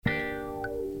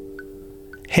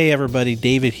Hey everybody,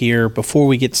 David here. Before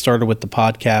we get started with the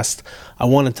podcast, I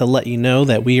wanted to let you know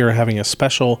that we are having a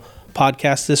special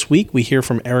podcast this week. We hear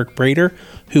from Eric Breder,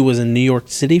 who was in New York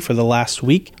City for the last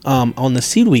week on the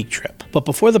Seed Week trip. But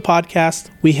before the podcast,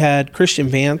 we had Christian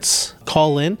Vance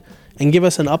call in and give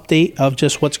us an update of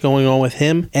just what's going on with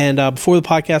him. And before the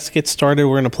podcast gets started,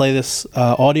 we're going to play this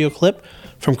audio clip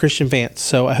from Christian Vance.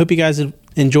 So I hope you guys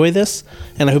enjoy this,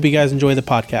 and I hope you guys enjoy the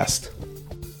podcast.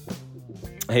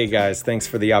 Hey guys, thanks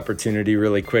for the opportunity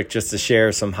really quick just to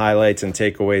share some highlights and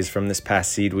takeaways from this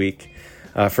past Seed Week.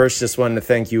 First, just wanted to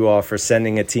thank you all for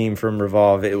sending a team from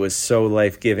Revolve. It was so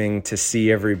life-giving to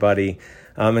see everybody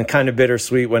and kind of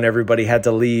bittersweet when everybody had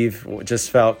to leave. Just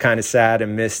felt kind of sad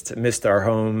and missed our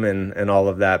home and all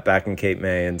of that back in Cape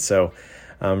May. And so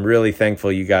I'm really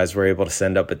thankful you guys were able to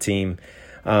send up a team.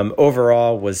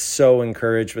 Overall, was so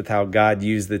encouraged with how God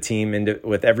used the team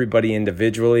with everybody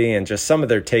individually and just some of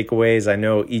their takeaways. I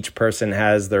know each person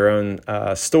has their own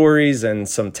stories and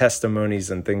some testimonies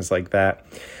and things like that.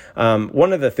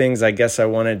 One of the things I guess I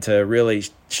wanted to really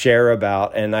share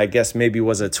about, and I guess maybe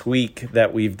was a tweak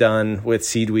that we've done with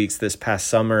Seed Weeks this past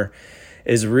summer,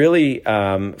 is really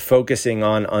focusing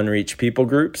on unreached people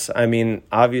groups. I mean,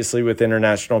 obviously with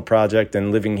International Project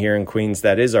and living here in Queens,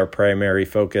 that is our primary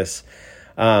focus.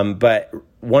 But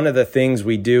one of the things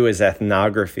we do is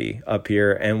ethnography up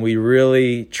here, and we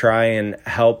really try and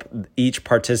help each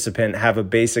participant have a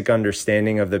basic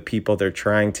understanding of the people they're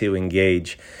trying to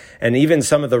engage, and even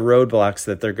some of the roadblocks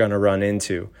that they're going to run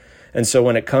into. And so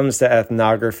when it comes to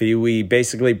ethnography, we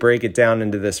basically break it down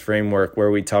into this framework where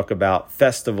we talk about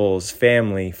festivals,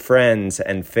 family, friends,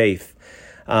 and faith.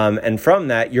 And from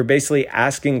that, you're basically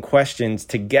asking questions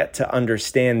to get to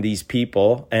understand these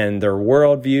people and their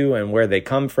worldview and where they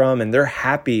come from. And they're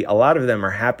happy. A lot of them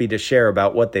are happy to share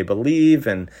about what they believe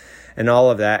and all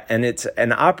of that. And it's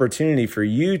an opportunity for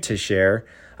you to share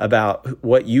about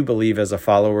what you believe as a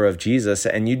follower of Jesus.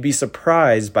 And you'd be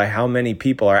surprised by how many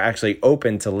people are actually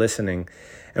open to listening.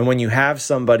 And when you have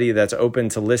somebody that's open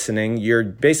to listening, you're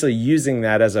basically using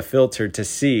that as a filter to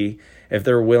see if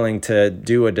they're willing to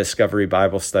do a discovery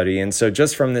Bible study. And so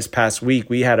just from this past week,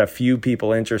 we had a few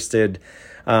people interested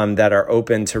that are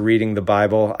open to reading the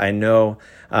Bible. I know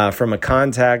from a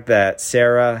contact that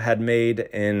Sarah had made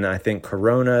in, I think,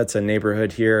 Corona. It's a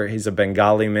neighborhood here. He's a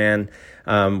Bengali man.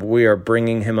 We are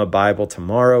bringing him a Bible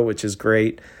tomorrow, which is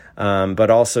great. But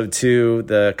also, too,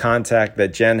 the contact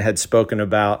that Jen had spoken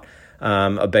about,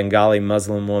 a Bengali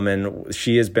Muslim woman,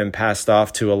 she has been passed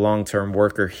off to a long-term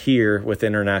worker here with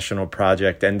International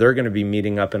Project, and they're going to be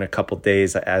meeting up in a couple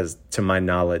days, as to my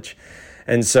knowledge.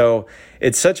 And so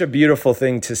it's such a beautiful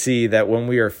thing to see that when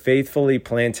we are faithfully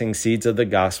planting seeds of the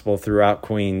gospel throughout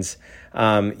Queens,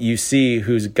 you see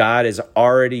whose God is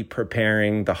already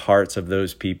preparing the hearts of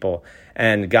those people,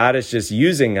 and God is just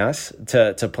using us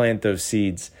to plant those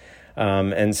seeds.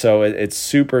 And so it's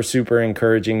super, super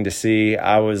encouraging to see.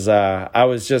 I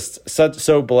was just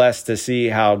so blessed to see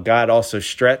how God also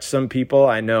stretched some people.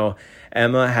 I know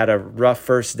Emma had a rough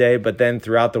first day, but then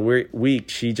throughout the week,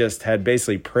 she just had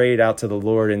basically prayed out to the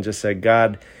Lord and just said,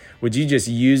 God, would you just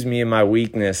use me in my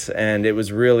weakness? And it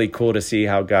was really cool to see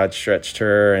how God stretched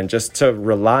her and just to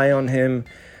rely on him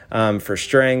for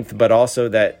strength, but also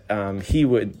that he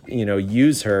would,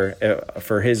 use her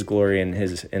for his glory and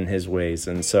his ways.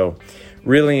 And so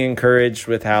really encouraged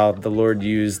with how the Lord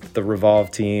used the Revolve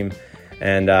team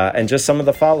and just some of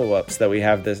the follow-ups that we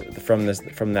have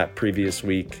from that previous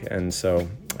week. And so,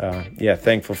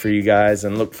 thankful for you guys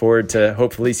and look forward to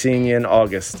hopefully seeing you in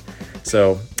August.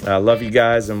 So love you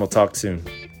guys, and we'll talk soon.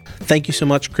 Thank you so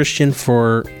much, Christian,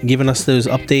 for giving us those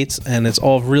updates. And it's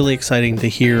all really exciting to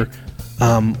hear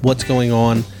what's going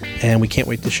on, and we can't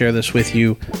wait to share this with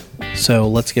you. So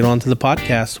let's get on to the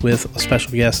podcast with a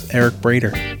special guest, Eric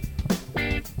Breder.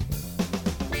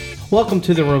 Welcome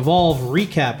to the Revolve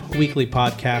Recap weekly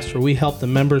podcast, where we help the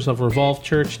members of Revolve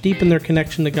Church deepen their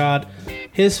connection to God,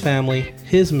 his family,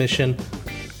 his mission.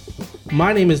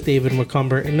 My name is David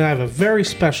McCumber, and I have a very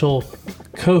special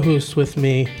co-host with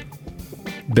me.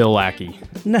 Bill Lackey.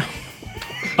 No.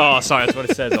 Oh, sorry, that's what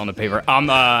it says on the paper. I'm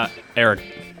Eric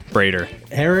Breder.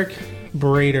 Eric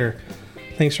Breder.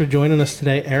 Thanks for joining us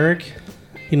today, Eric.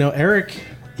 Eric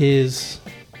he's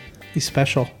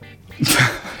special.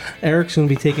 Eric's going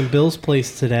to be taking Bill's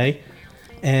place today,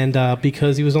 and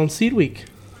because he was on Seed Week.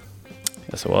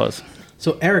 Yes, it was.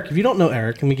 So, Eric, if you don't know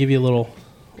Eric, let me give you a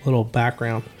little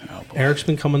background. Oh, Eric's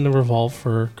been coming to Revolve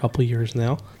for a couple years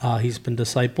now. He's been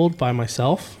discipled by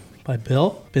myself, by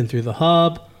Bill, been through the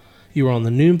hub. You were on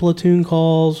the noon platoon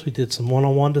calls. We did some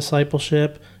one-on-one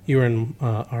discipleship. You were in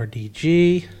our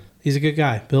DG. He's a good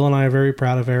guy. Bill and I are very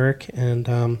proud of Eric, and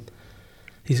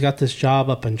he's got this job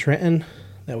up in Trenton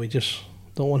that we just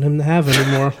don't want him to have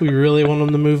anymore. We really want him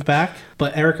to move back.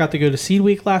 But Eric got to go to Seed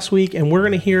Week last week, and we're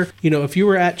going to hear, if you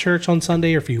were at church on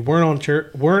Sunday, or if you weren't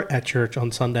at church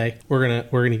on Sunday, we're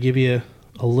gonna give you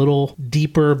a little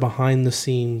deeper behind the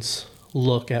scenes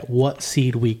look at what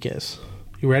Seed Week is.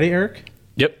 You ready, Eric?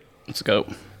 Yep. Let's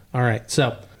go. All right.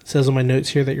 So it says on my notes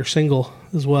here that you're single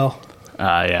as well.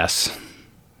 Yes.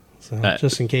 So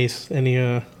just in case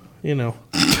any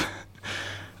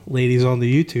ladies on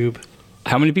the YouTube.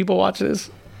 How many people watch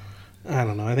this? I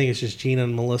don't know. I think it's just Gina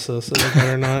and Melissa, so they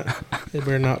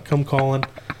better not come calling.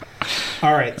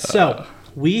 All right, so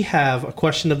we have a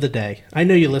question of the day. I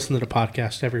know you listen to the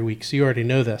podcast every week, so you already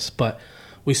know this, but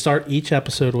we start each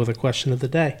episode with a question of the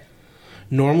day.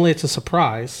 Normally it's a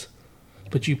surprise,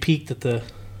 but you peeked at the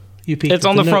It's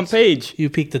on the front page. You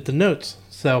peeked at the notes.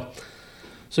 So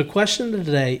question of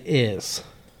the day is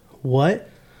what?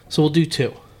 So we'll do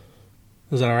 2.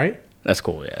 Is that all right? That's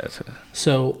cool, yeah.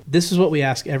 So this is what we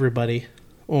ask everybody.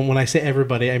 Well, when I say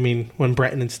everybody, I mean when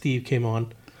Breton and Steve came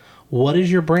on. What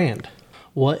is your brand?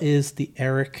 What is the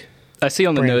Eric I see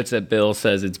on the brand? notes that Bill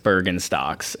says it's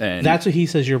Bergenstocks. And That's what he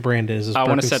says your brand is I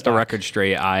want to set the record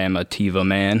straight. I am a Tiva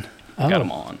man. Oh. Got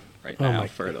them on right now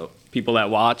for the people that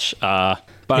watch. But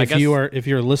if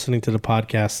you're listening to the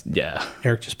podcast, yeah,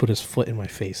 Eric just put his foot in my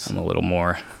face. I'm a little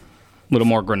more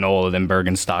granola than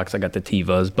Bergenstocks. I got the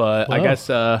Tivas, but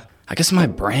Whoa. I guess my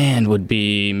brand would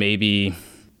be maybe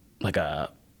like a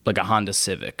Honda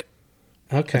Civic.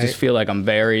 Okay. I just feel like I'm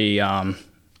very, I'm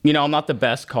not the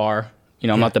best car.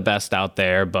 I'm not the best out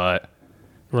there, but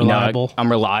reliable.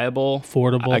 I'm reliable,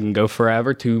 affordable. I can go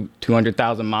forever.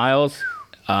 200,000 miles.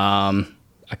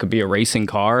 I could be a racing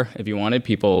car if you wanted.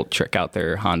 People trick out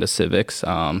their Honda Civics,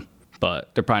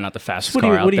 but they're probably not the fastest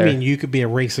car out there. What do you mean you could be a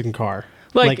racing car?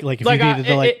 Like if you needed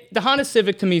to the Honda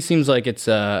Civic to me seems like it's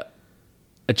a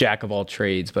jack of all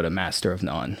trades, but a master of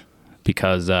none.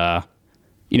 Because,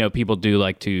 people do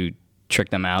like to trick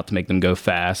them out to make them go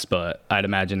fast, but I'd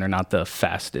imagine they're not the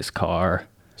fastest car.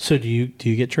 So do you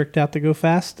get tricked out to go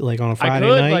fast? Like on a Friday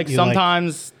night? night? Like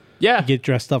sometimes, yeah. You get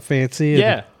dressed up fancy?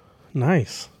 Yeah.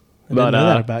 Nice. I didn't know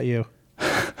that about you.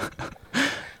 I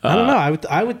don't know.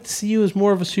 I would see you as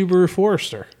more of a Subaru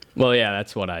Forester. Well, yeah,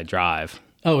 that's what I drive.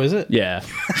 Oh, is it? Yeah.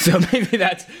 So maybe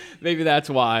that's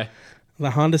why. The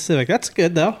Honda Civic. That's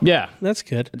good, though. Yeah. That's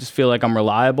good. I just feel like I'm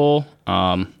reliable.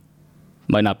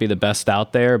 Might not be the best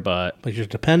out there, but you're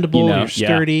dependable. You're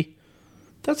sturdy. Yeah.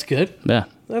 That's good. Yeah.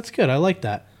 That's good. I like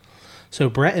that. So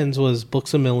Breton's was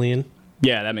Books A Million.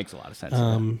 Yeah, that makes a lot of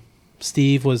sense.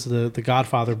 Steve was the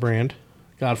Godfather brand.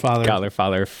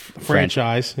 Godfather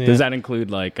franchise. Yeah. Does that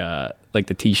include like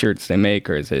the T-shirts they make,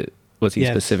 or was he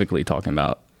specifically talking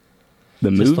about the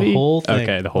Just movie? The whole thing.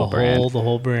 Okay, the whole brand. The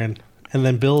whole brand. And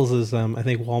then Bill's is I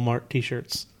think Walmart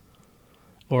T-shirts.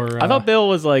 Or I thought Bill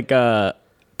was like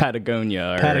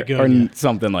Patagonia or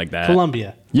something like that.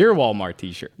 Columbia. Your Walmart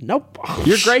T-shirt. Nope.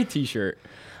 Your gray T-shirt.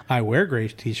 I wear gray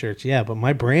T-shirts, yeah, but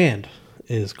my brand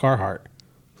is Carhartt.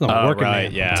 I'm a working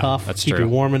man. Yeah, I'm tough. That's keep true.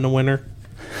 you warm in the winter.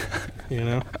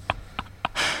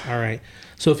 All right.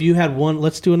 So if you had one,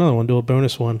 let's do another one. Do a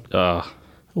bonus one.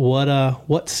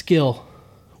 What skill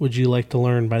would you like to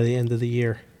learn by the end of the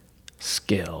year?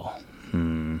 Skill.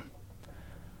 I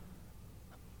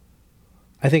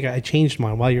think I changed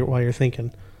mine while you're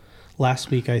thinking.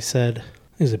 Last week I said,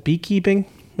 is it beekeeping?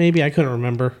 Maybe I couldn't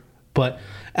remember. But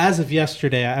as of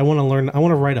yesterday, I want to learn. I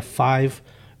want to write a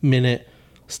 5-minute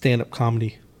stand-up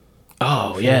comedy.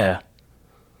 Oh yeah,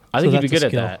 I think you'd be good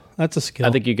at that. That's a skill.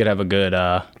 I think you could have a good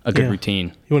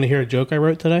routine. You want to hear a joke I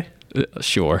wrote today?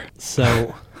 Sure.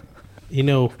 So,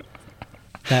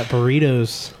 that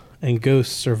burritos and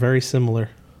ghosts are very similar.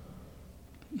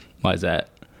 Why is that,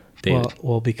 David?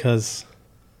 Well, because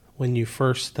when you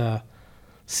first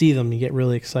see them, you get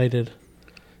really excited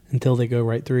until they go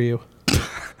right through you.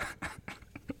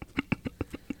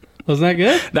 Wasn't that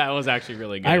good? That was actually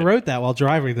really good. I wrote that while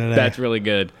driving today. That's really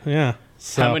good. Yeah.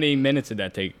 So, how many minutes did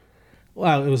that take?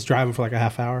 Well, it was driving for like a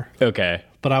half hour. Okay.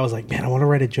 But I was like, man, I want to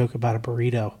write a joke about a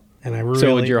burrito. And I really...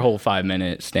 So would your whole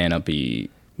 5-minute stand-up be...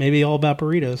 Maybe all about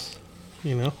burritos,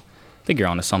 I think you're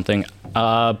onto something.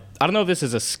 I don't know if this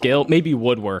is a skill. Maybe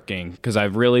woodworking, because I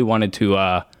really wanted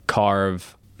to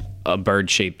carve a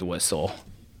bird-shaped whistle.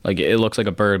 Like, it looks like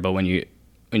a bird, but when you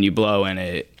blow in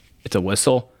it, it's a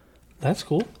whistle. That's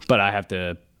cool. But I have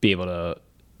to be able to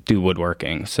do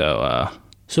woodworking, so...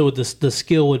 So the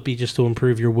skill would be just to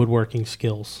improve your woodworking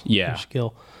skills. Yeah. Your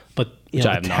skill. But the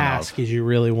task is you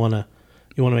really want to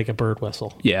make a bird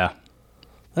whistle. Yeah.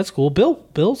 That's cool.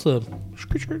 Bill's a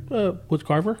wood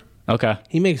carver. Okay.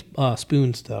 He makes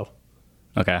spoons, though.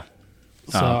 Okay.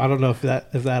 So I don't know if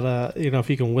if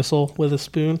you can whistle with a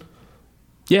spoon.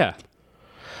 Yeah.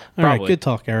 All right, good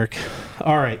talk, Eric.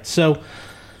 All right, so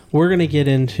we're going to get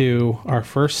into our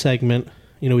first segment.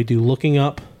 We do looking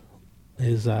up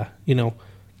is,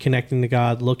 connecting to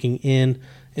God. Looking in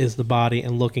is the body,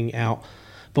 and looking out.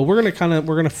 But we're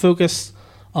going to focus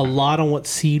a lot on what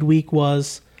Seed Week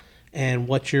was and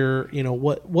what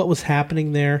what was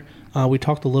happening there. We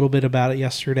talked a little bit about it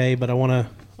yesterday, but I want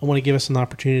to give us an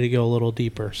opportunity to go a little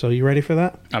deeper. So you ready for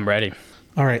that? I'm ready.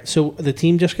 All right. So the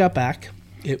team just got back.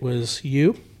 It was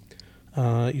you,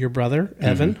 your brother,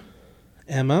 Evan,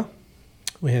 Emma.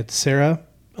 We had Sarah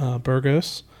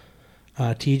Burgos,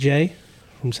 TJ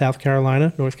from North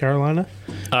Carolina. North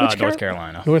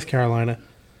Carolina.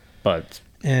 But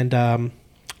and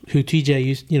who TJ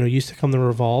used to come to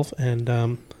Revolve,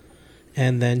 and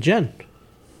then Jen.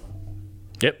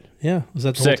 Yep. Yeah. Was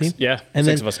that the six? Whole team? Yeah. And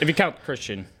six of us. If you count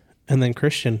Christian. And then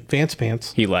Christian, Vance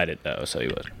Pants. He led it though, so he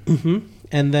was. Mm-hmm.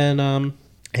 And then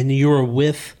and you were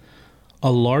with a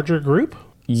larger group?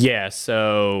 Yeah,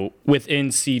 so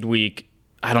within Seed Week,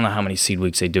 I don't know how many Seed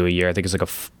Weeks they do a year. I think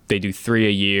it's they do 3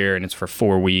 a year, and it's for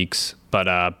 4 weeks.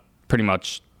 But pretty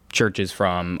much churches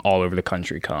from all over the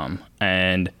country come.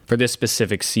 And for this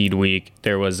specific Seed Week,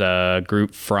 there was a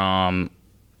group from,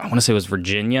 I want to say it was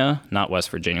Virginia, not West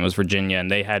Virginia. It was Virginia, and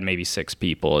they had maybe 6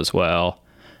 people as well.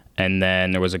 And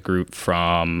then there was a group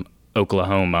from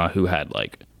Oklahoma who had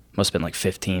must have been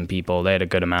 15 people. They had a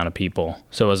good amount of people.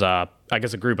 So it was, I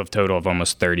guess, a group of total of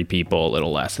almost 30 people, a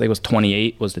little less. I think it was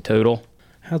 28 was the total.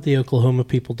 How'd the Oklahoma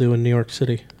people do in New York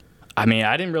City? I mean,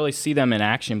 I didn't really see them in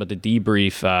action, but the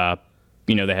debrief,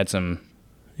 they had some.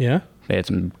 Yeah. They had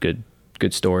some good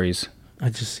stories. I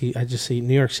just see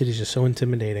New York City's just so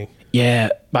intimidating. Yeah,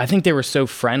 but I think they were so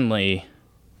friendly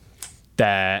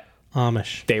that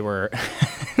Amish. They were.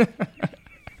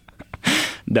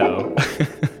 No.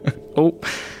 Oh,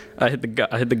 I hit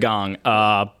the gong.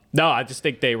 No, I just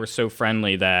think they were so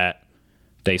friendly that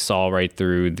they saw right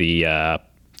through the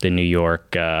New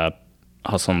York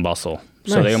hustle and bustle.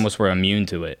 Nice. So they almost were immune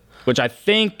to it, which I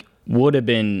think would have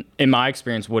been, in my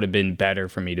experience, would have been better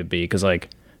for me to be, because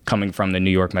coming from the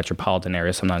New York metropolitan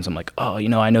area, sometimes I'm like, oh,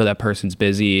 I know that person's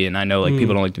busy, and I know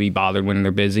people don't like to be bothered when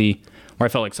they're busy. Or I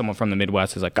felt like someone from the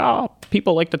Midwest is like, oh,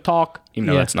 people like to talk, even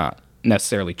though that's not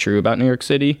necessarily true about New York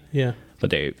City. Yeah.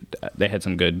 But they had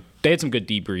some good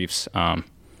debriefs.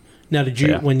 Now, did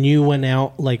you when you went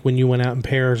out in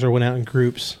pairs or went out in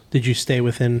groups, did you stay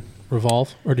within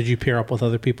Revolve, or did you pair up with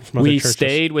other people from other churches? We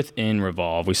stayed within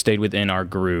Revolve. We stayed within our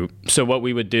group. So what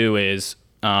we would do is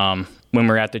when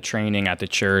we're at the training at the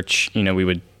church, we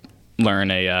would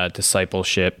learn a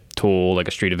discipleship tool, like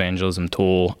a street evangelism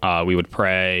tool. We would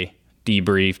pray,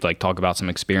 debrief, talk about some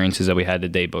experiences that we had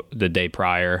the day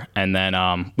prior, and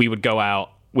then we would go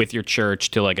out with your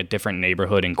church to a different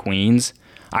neighborhood in Queens.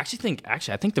 I think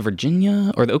the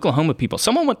Virginia or the Oklahoma people,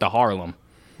 someone went to Harlem.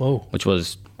 Whoa. Which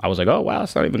was, I was like, oh wow,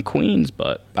 it's not even Queens,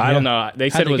 but I don't know. They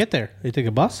said How'd they get there? They took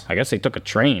a bus? I guess they took a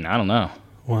train. I don't know.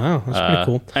 Wow, that's pretty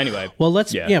cool. Anyway. Well,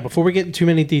 before we get into too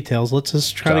many details, let's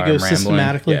just try to go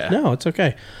systematically. Yeah. No, it's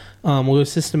okay. We'll go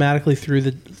systematically through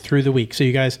the week. So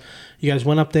you guys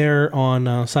went up there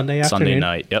on Sunday afternoon. Sunday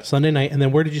night, yep. Sunday night, and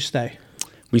then where did you stay?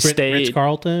 We stayed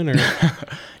Ritz-Carlton, or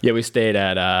yeah, we stayed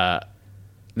at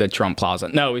the Trump Plaza.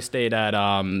 No, we stayed at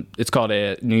it's called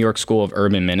a New York School of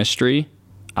Urban Ministry.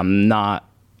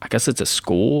 I guess it's a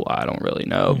school. I don't really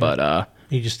know, but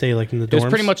you just stay in the dorms. It was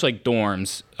pretty much like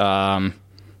dorms.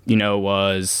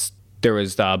 There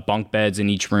was bunk beds in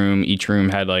each room. Each room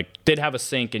had did have a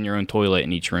sink and your own toilet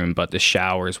in each room, but the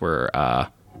showers were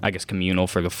I guess communal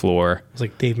for the floor. It was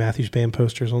like Dave Matthews Band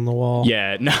posters on the wall.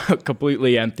 Yeah, no,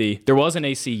 completely empty. There was an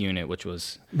AC unit, which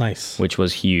was nice, which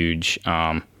was huge.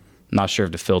 Not sure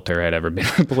if the filter had ever been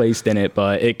replaced in it,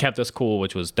 but it kept us cool,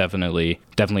 which was definitely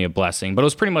a blessing. But it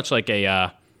was pretty much like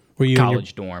a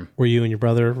college dorm. Were you and your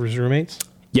brother was roommates?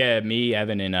 Yeah, me,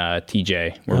 Evan, and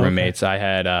TJ were roommates. I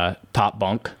had top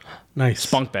bunk. Nice.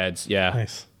 Bunk beds, yeah.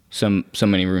 Nice. So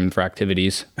many room for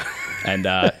activities. And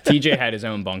TJ had his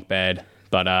own bunk bed,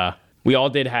 but we all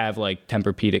did have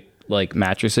Tempur-Pedic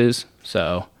mattresses.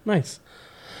 So nice.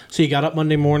 So you got up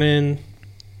Monday morning.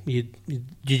 Did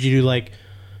you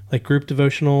do group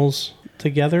devotionals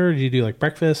together? Or did you do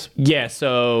breakfast? Yeah.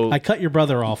 So I cut your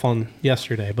brother off on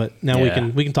yesterday, but now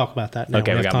we can talk about that now.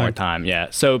 Okay, we got more time. Yeah.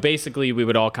 So basically, we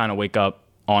would all kind of wake up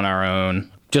on our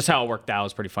own. Just how it worked out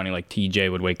was pretty funny. TJ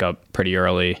would wake up pretty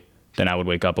early. Then I would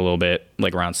wake up a little bit,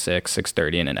 around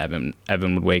 6:30, and then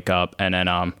Evan would wake up. And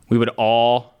then we would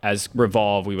all, as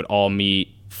Revolve, we would all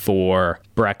meet for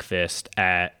breakfast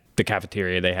at the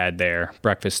cafeteria they had there.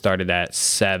 Breakfast started at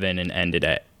 7 and ended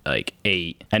at like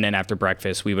 8. And then after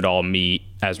breakfast, we would all meet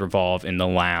as Revolve in the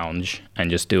lounge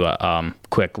and just do a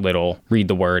quick little read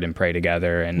the word and pray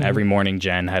together. And every morning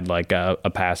Jen had like a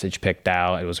passage picked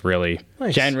out. It was really,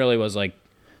 nice. Jen really was like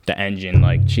the engine.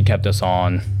 Like she kept us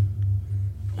on.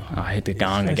 Oh, I hit the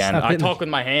gong again. I talk with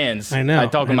my hands. I know. I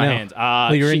talk with my hands.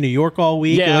 Well, you're in New York all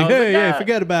week. Yeah, you're like, hey,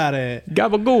 forget about it.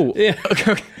 Gabagool.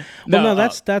 Yeah. No,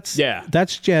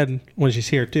 that's Jen when she's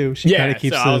here too. She kind of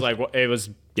keeps. So I was like, well, it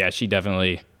was. Yeah, she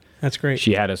definitely. That's great.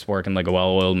 She had us working like a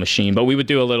well-oiled machine, but we would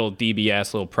do a little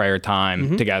DBS, little prayer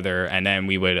time together, and then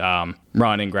we would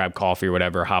run and grab coffee or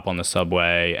whatever, hop on the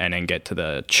subway, and then get to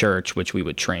the church, which we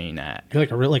would train at. You're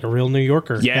like a real New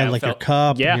Yorker. Yeah, you had your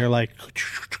cup. Yeah, and you're like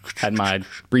had my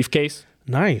briefcase.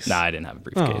 Nice. Nah, I didn't have a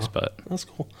briefcase, but that's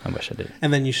cool. I wish I did.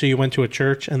 And then you went to a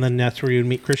church, and then that's where you would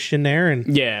meet Christian there,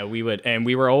 and yeah, we would, and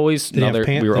we were always we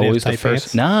were always the first.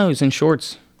 Pants? No, it was in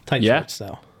shorts. Tight shorts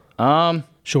though.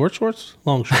 Shorts?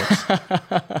 Long shorts?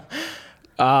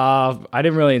 I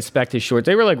didn't really inspect his shorts.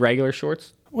 They were like regular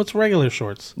shorts. What's regular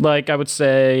shorts? Like I would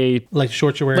say, like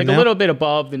shorts you're wearing like now? a little bit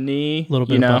above the knee. A little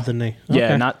bit above the knee. Okay.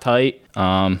 Yeah, not tight.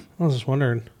 I was just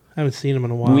wondering. I haven't seen him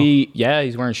in a while.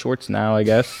 He's wearing shorts now, I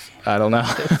guess. I don't know.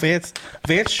 Vance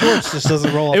shorts just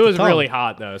doesn't roll off It was the tongue. really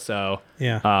hot though, so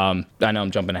yeah. I know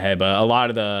I'm jumping ahead, but a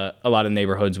lot of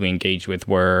neighborhoods we engaged with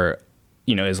were,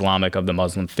 Islamic of the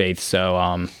Muslim faith,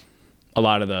 so a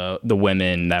lot of the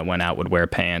women that went out would wear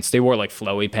pants. They wore like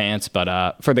flowy pants,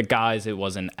 but for the guys it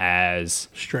wasn't as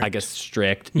strict. I guess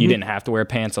strict. You didn't have to wear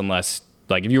pants unless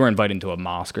like if you were invited to a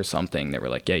mosque or something, they were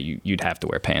like, yeah, you'd have to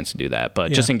wear pants to do that.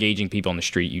 But just engaging people on the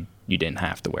street, you didn't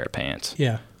have to wear pants.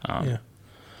 Yeah.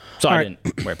 So I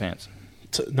didn't wear pants.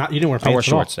 So you didn't wear pants. I wore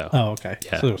shorts though. Oh, okay.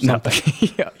 Yeah. So there was something.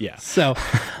 Yeah. So,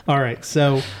 all right.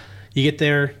 So you get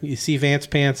there, you see Vance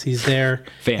pants. He's there.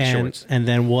 Shorts. And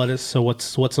then what's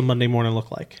a Monday morning look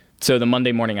like? So the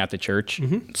Monday morning at the church.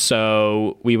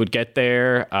 So we would get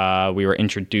there. We were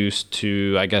introduced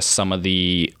to, I guess, some of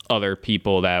the other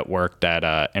people that worked at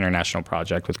International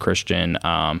Project with Christian.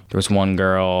 There was one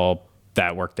girl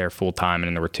that worked there full time, and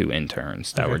then there were 2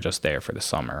 interns that were just there for the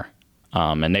summer.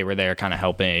 And they were there kind of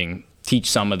helping teach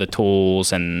some of the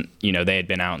tools, and they had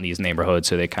been out in these neighborhoods,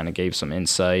 so they kind of gave some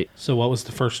insight. So what was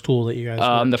the first tool that you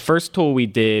guys the first tool we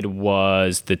did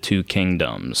was the 2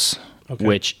 Kingdoms. Okay.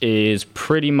 Which is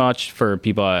pretty much for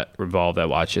people at Revolve that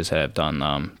watches have done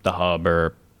the hub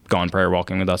or gone prayer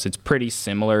walking with us. It's pretty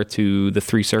similar to the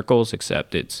 3 circles,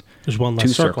 except there's one less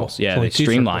 2 circle. circles. Yeah, they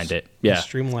streamlined it. Yeah,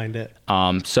 streamlined it.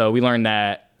 So we learned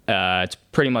that it's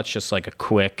pretty much just like a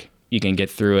quick. You can get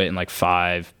through it in like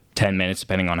 5-10 minutes,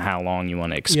 depending on how long you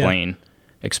want to explain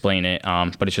it.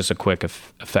 But it's just a quick,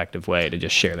 effective way to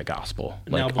just share the gospel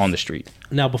on the street.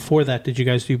 Now, before that, did you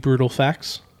guys do brutal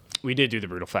facts? We did do the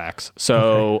brutal facts.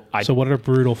 So So what are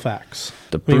brutal facts?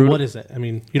 What is it? I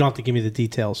mean, you don't have to give me the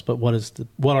details, but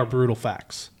what are brutal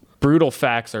facts? Brutal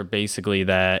facts are basically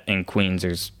that in Queens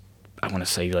there's, I want to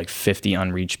say like 50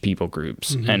 unreached people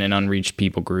groups. And an unreached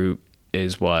people group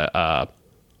is what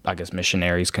I guess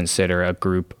missionaries consider a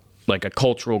group, like a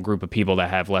cultural group of people that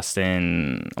have less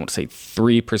than, I want to say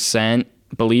 3%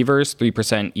 believers,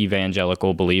 3%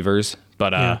 evangelical believers.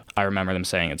 But I remember them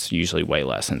saying it's usually way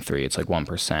less than 3. It's like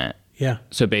 1%. Yeah.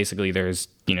 So basically there's,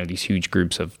 these huge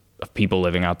groups of people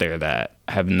living out there that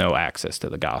have no access to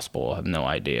the gospel, have no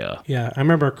idea. Yeah. I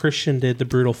remember a Christian did the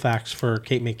brutal facts for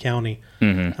Cape May County.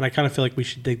 And I kind of feel like we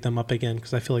should dig them up again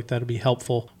because I feel like that would be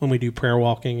helpful when we do prayer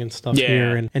walking and stuff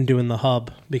here and doing the hub,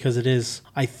 because it is,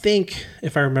 I think,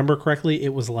 if I remember correctly,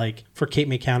 it was like, for Cape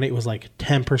May County, it was like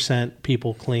 10%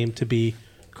 people claim to be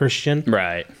Christian,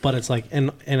 right? But it's like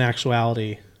in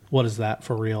actuality, what is that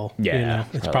for real? Yeah,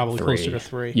 it's probably closer to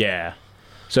 3. Yeah.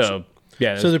 So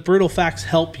the brutal facts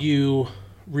help you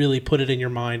really put it in your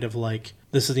mind of like,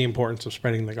 this is the importance of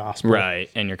spreading the gospel, right?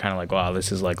 And you're kind of like, wow,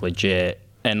 this is like legit,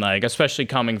 and like especially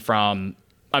coming from,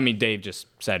 I mean, Dave just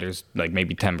said there's like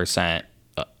maybe 10%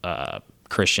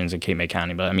 Christians in Cape May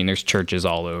County, but I mean, there's churches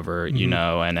all over,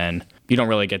 and then you don't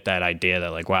really get that idea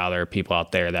that like, wow, there are people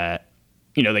out there that.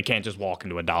 They can't just walk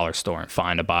into a dollar store and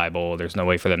find a Bible. There's no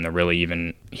way for them to really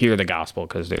even hear the gospel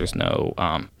because there's no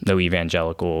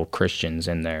evangelical Christians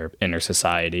in their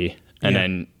society. And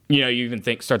then, you even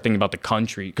start thinking about the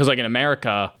country. Because like in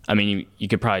America, I mean, you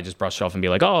could probably just brush it off and be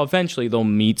like, oh, eventually they'll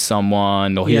meet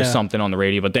someone, they'll hear something on the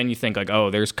radio. But then you think like,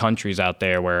 oh, there's countries out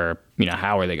there where,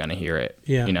 how are they going to hear it?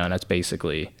 Yeah. And that's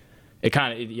basically, it's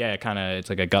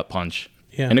like a gut punch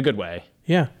in a good way.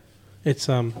 Yeah. It's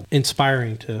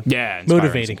inspiring to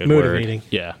motivating.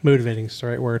 Yeah, motivating is the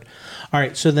right word. All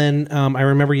right, so then I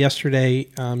remember yesterday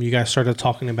you guys started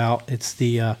talking about it's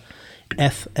the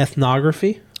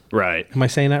ethnography. Right. Am I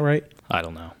saying that right? I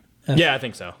don't know. Yeah, I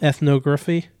think so.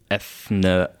 Ethnography? I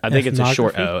think it's a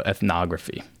short O.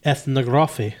 Ethnography.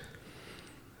 Ethnography.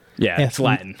 Yeah, it's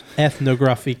Latin.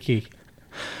 Ethnography.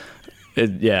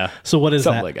 Yeah. So what is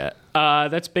something that? Like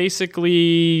that. That's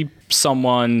basically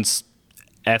someone's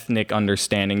ethnic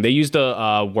understanding. They use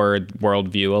the word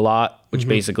worldview a lot, which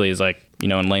basically is like,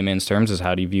 in layman's terms, is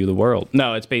how do you view the world?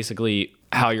 No, it's basically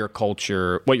what your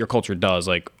culture does,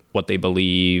 like what they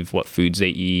believe, what foods they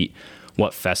eat,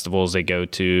 what festivals they go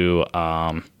to.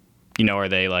 Are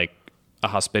they like a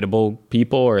hospitable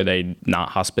people, or are they not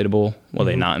hospitable? Will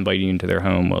they not invite you into their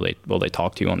home? Will they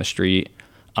talk to you on the street?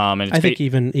 And I think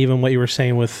even what you were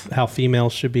saying with how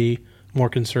females should be more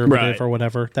conservative or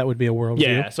whatever, that would be a worldview.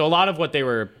 Yeah. So a lot of what they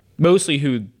were mostly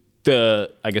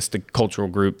the cultural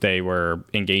group they were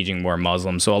engaging were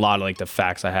Muslims. So a lot of like the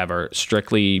facts I have are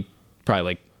strictly probably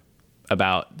like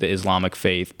about the Islamic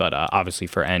faith, but obviously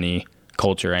for any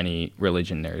culture, any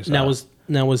religion, there's Now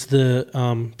was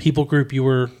the people group you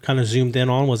were kind of zoomed in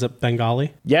on, was it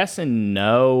Bengali? Yes and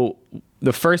no.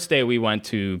 The first day we went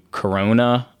to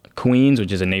Corona, Queens,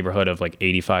 which is a neighborhood of like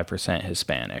 85%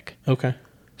 Hispanic. Okay.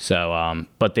 So,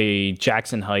 but the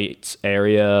Jackson Heights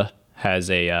area has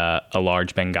a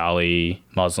large Bengali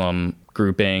Muslim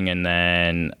grouping, and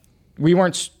then we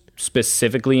weren't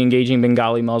specifically engaging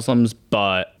Bengali Muslims,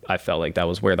 but I felt like that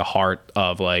was where the heart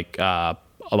of like a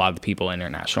lot of the people in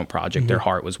International Project, their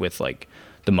heart was with like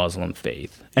the Muslim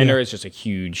faith, and there is just a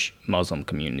huge Muslim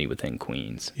community within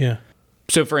Queens. Yeah.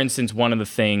 So, for instance, one of the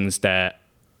things that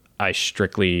I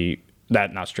clearly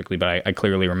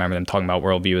remember them talking about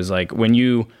worldview is like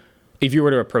if you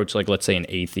were to approach like, let's say, an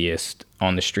atheist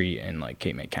on the street in like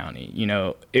Cape May County,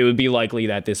 it would be likely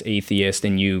that this atheist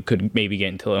and you could maybe get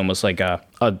into almost like a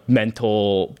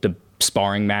mental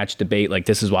sparring match debate. Like,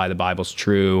 this is why the Bible's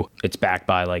true. It's backed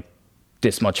by like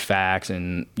this much facts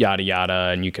and yada,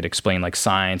 yada. And you could explain like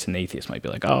science, and the atheist might be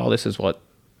like, oh, this is why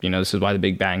the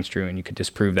Big Bang's true. And you could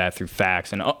disprove that through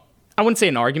facts. And I wouldn't say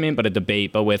an argument, but a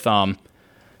debate, but with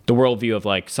the worldview of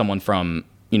like someone from,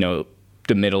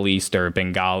 the Middle East or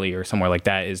Bengali or somewhere like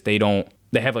that is they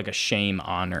have like a shame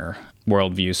honor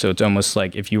worldview. So it's almost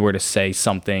like if you were to say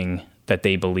something that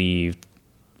they believed,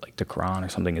 like the Quran or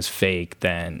something, is fake,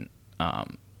 then,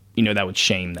 that would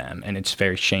shame them. And it's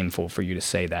very shameful for you to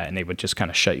say that. And they would just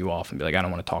kind of shut you off and be like, I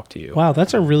don't want to talk to you. Wow.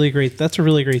 That's a really great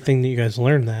thing that you guys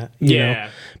learned that. You know?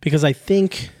 Because I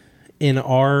think in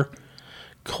our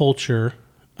culture,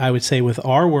 I would say with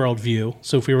our worldview,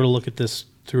 so if we were to look at this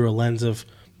through a lens of,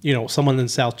 someone in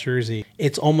South Jersey,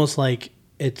 it's almost like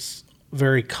it's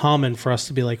very common for us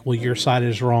to be like, well, your side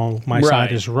is wrong, my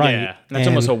side is right. Yeah. That's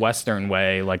almost a Western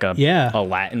way, like a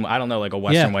Latin, I don't know, like a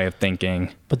Western way of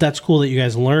thinking. But that's cool that you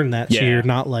guys learned that. So you're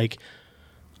not like,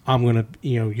 you're going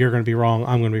to be wrong,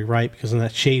 I'm going to be right, because then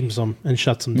that shames them and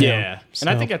shuts them down. Yeah. So. And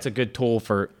I think that's a good tool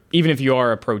for, even if you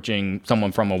are approaching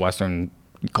someone from a Western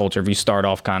culture, if you start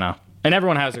off kind of, and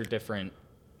everyone has their different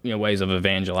ways of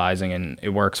evangelizing, and it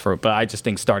works but I just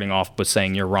think starting off with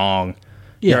saying you're wrong,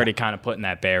 you're already kind of putting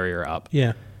that barrier up.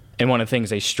 Yeah. And one of the things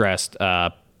they stressed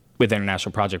with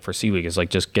International Project for Seed Week is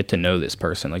like, just get to know this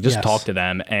person, like just talk to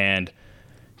them. And,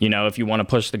 if you want to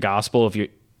push the gospel,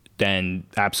 then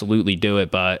absolutely do it.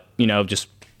 But,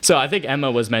 so I think Emma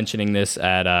was mentioning this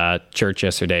at church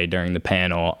yesterday during the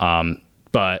panel.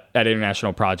 But at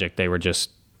International Project, they were just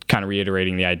kind of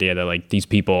reiterating the idea that like these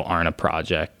people aren't a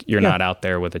project. You're not out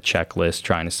there with a checklist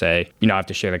trying to say, I have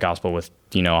to share the gospel with,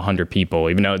 100 people,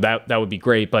 even though that would be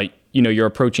great. But, you're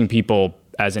approaching people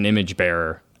as an image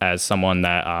bearer, as someone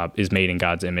that is made in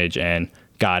God's image, and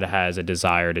God has a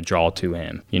desire to draw to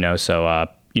him, so,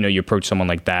 you approach someone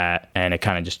like that, and it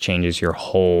kind of just changes your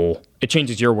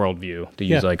worldview, to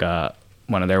use like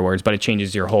one of their words, but it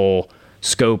changes your whole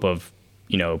scope of,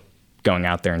 going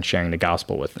out there and sharing the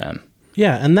gospel with them.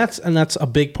 Yeah, and that's a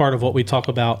big part of what we talk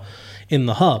about in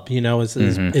the hub,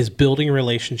 is building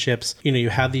relationships. You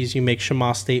have you make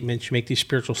Shema statements, you make these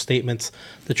spiritual statements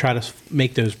to try to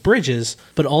make those bridges,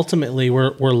 but ultimately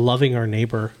we're loving our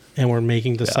neighbor, and we're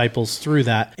making disciples through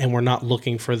that, and we're not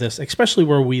looking for this, especially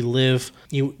where we live.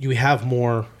 You have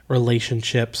more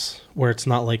relationships where it's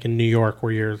not like in New York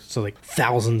where you're like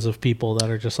thousands of people that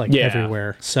are just like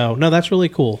everywhere. So no, that's really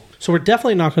cool. So we're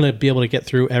definitely not going to be able to get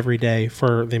through every day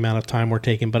for the amount of time we're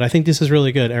taking, but I think this is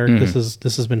really good, Eric.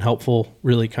 This has been helpful,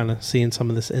 really kind of seeing some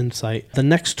of this insight. The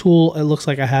next tool it looks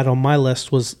like I had on my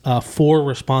list was 4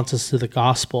 responses to the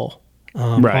gospel,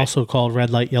 also called red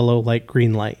light, yellow light,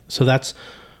 green light. So that's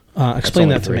explain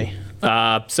that to me.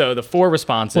 So the 4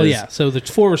 responses. Well, so the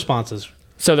 4 responses.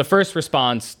 So the first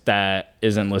response that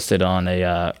isn't listed on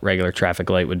a regular traffic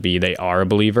light would be they are a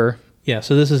believer. Yeah,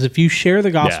 so this is if you share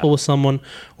the gospel with someone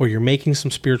or you're making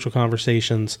some spiritual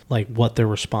conversations, like what their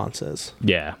response is.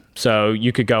 Yeah. So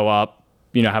you could go up,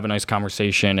 have a nice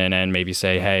conversation and then maybe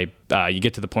say, hey, you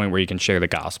get to the point where you can share the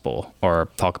gospel or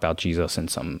talk about Jesus in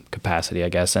some capacity, I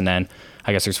guess. And then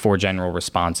I guess there's 4 general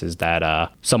responses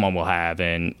that someone will have.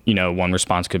 And, one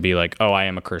response could be like, oh, I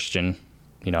am a Christian.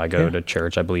 I go to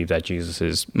church. I believe that Jesus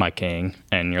is my king.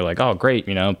 And you're like, oh, great.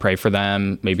 Pray for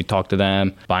them, maybe talk to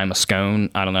them, buy them a scone.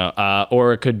 I don't know.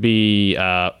 Or it could be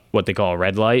what they call a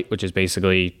red light, which is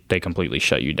basically they completely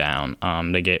shut you down.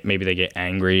 They get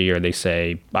angry or they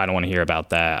say, I don't want to hear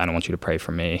about that. I don't want you to pray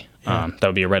for me. Yeah. That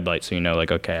would be a red light. So,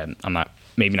 okay, I'm not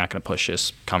going to push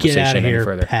this conversation any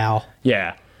further. Pal.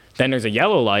 Yeah. Then there's a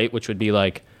yellow light, which would be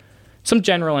like, some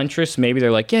general interest. Maybe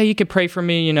they're like, yeah, you could pray for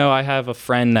me. I have a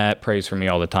friend that prays for me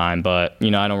all the time, but,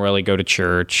 I don't really go to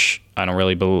church. I don't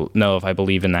really know if I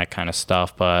believe in that kind of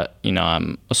stuff, but,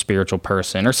 I'm a spiritual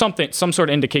person or something, some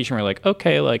sort of indication where like,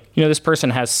 okay, like, this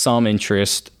person has some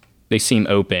interest. They seem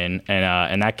open.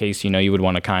 And in that case, you would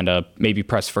want to kind of maybe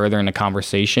press further in the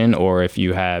conversation, or if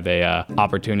you have a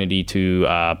opportunity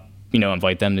to,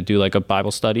 invite them to do like a Bible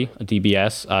study, a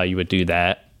DBS, you would do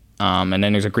that. And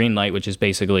then there's a green light, which is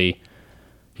basically,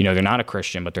 they're not a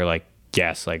Christian, but they're like,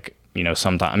 yes, like,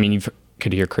 sometimes, you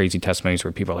could hear crazy testimonies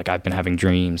where people are like, I've been having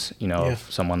dreams, of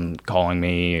someone calling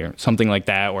me or something like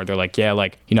that. Or they're like, yeah,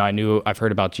 like, I've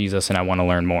heard about Jesus and I want to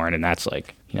learn more. And then that's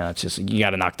like, it's just, you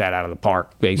got to knock that out of the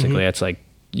park. Basically, It's like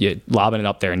you're lobbing it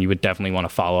up there, and you would definitely want to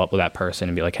follow up with that person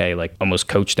and be like, hey, like almost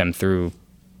coach them through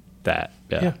that.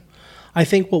 Yeah. I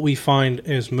think what we find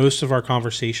is most of our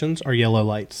conversations are yellow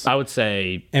lights. I would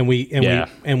say, and we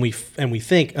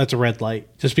think that's a red light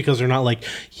just because they're not like,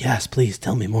 yes, please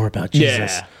tell me more about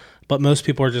Jesus. Yeah. But most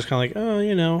people are just kind of like, oh,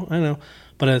 I know.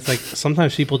 But it's like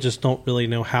sometimes people just don't really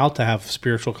know how to have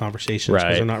spiritual conversations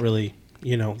because they're not really,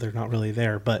 they're not really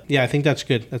there. But yeah, I think that's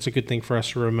good. That's a good thing for us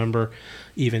to remember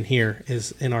even here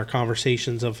is in our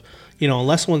conversations of,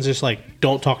 unless someone's just like,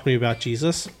 don't talk to me about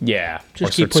Jesus. Yeah.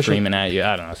 Just keep screaming at you.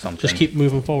 I don't know, something. Just keep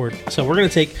moving forward. So we're going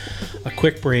to take a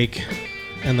quick break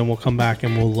and then we'll come back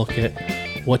and we'll look at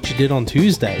what you did on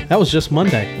Tuesday. That was just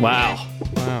Monday. Wow.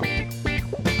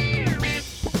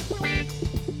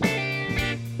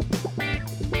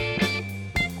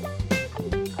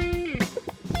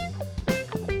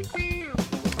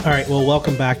 All right, well,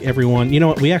 welcome back, everyone. You know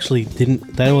what? We actually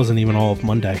didn't. That wasn't even all of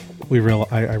Monday. I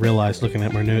realized looking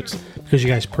at my notes because you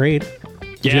guys prayed.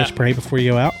 Did you guys pray before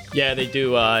you go out? Yeah, they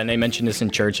do. And they mentioned this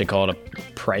in church. They call it a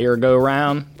prayer go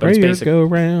round. Prayer go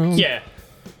round. Yeah,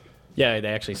 they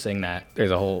actually sing that.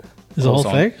 There's a whole. Is the whole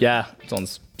song. thing? Yeah, it's on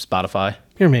Spotify.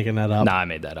 You're making that up. Nah, I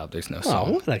made that up. There's no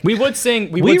song. We would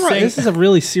sing. We would sing. This is a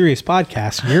really serious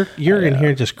podcast. You're in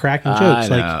here just cracking jokes.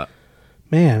 Like,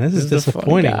 man, this is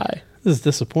disappointing. This is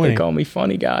disappointing. They call me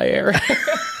funny guy, Eric.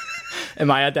 Am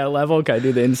I at that level? Can I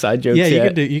do the inside jokes? Yeah, you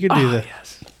could do the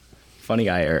yes. Funny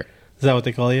guy, Eric. Is that what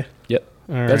they call you? Yep.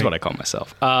 That's what I call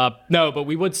myself. No, but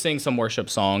we would sing some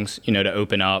worship songs, to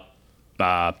open up.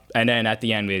 And then at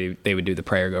the end, they would do the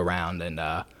prayer go round.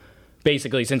 And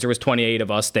basically, since there was 28 of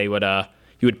us, they would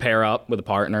you would pair up with a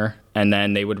partner, and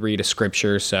then they would read a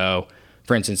scripture. So,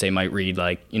 for instance, they might read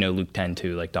like, Luke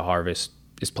 10:2, like the harvest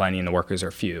is plenty and the workers are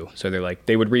few. So they're like,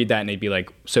 they would read that and they'd be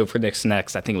like, so for this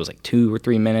next, I think it was like 2 or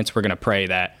 3 minutes, we're going to pray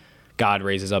that God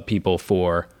raises up people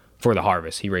for the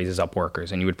harvest. He raises up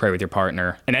workers, and you would pray with your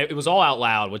partner. And it was all out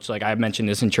loud, which like I mentioned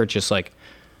this in church, just like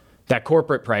that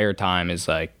corporate prayer time is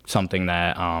like something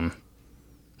that,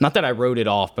 not that I wrote it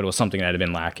off, but it was something that had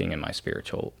been lacking in my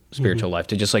spiritual life,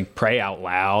 to just like pray out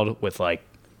loud with like,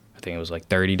 I think it was like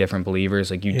 30 different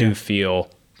believers. Like you do feel,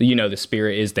 the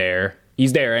Spirit is there.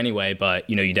 He's there anyway, but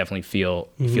you definitely feel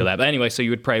that. But anyway, so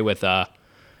you would pray with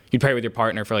your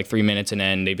partner for like 3 minutes, and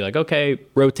then they'd be like, okay,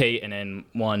 rotate, and then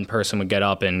one person would get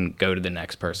up and go to the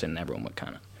next person, and everyone would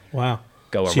kind of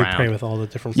go around. So you pray with all the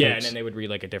different folks. Yeah, and then they would read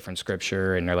like a different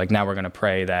scripture, and they're like, now we're going to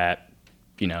pray that,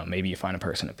 maybe you find a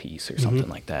person of peace or something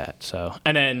like that. So,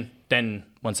 and then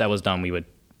once that was done, we would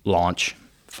launch,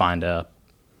 find a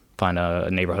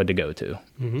neighborhood to go to.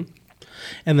 Mm-hmm.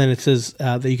 And then it says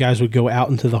that you guys would go out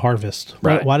into the harvest.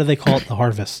 Right. Why do they call it the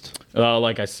harvest? Well,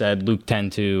 like I said, Luke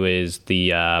 10:2 is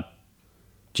the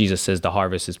Jesus says the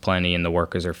harvest is plenty and the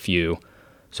workers are few.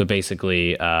 So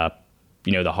basically, the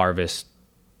harvest,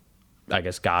 I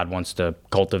guess God wants to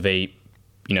cultivate,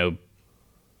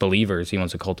 believers. He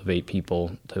wants to cultivate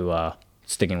people to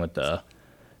sticking with the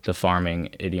farming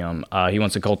idiom. He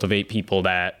wants to cultivate people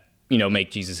that, make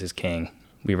Jesus his king.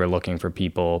 We were looking for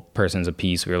persons of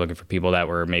peace. We were looking for people that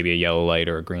were maybe a yellow light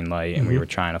or a green light, and we were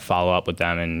trying to follow up with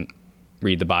them and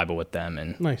read the Bible with them.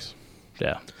 And nice.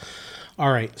 Yeah.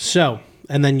 All right. So,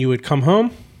 and then you would come home.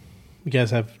 You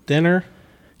guys have dinner.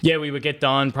 Yeah, we would get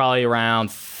done probably around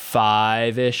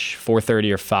 5-ish,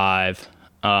 4:30 or 5.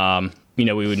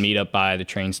 We would meet up by the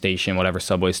train station, whatever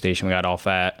subway station we got off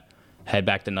at, head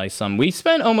back to Nice. We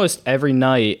spent almost every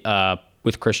night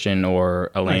with Christian or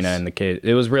Elena and the kids.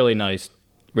 It was really nice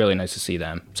to see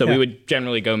them. So we would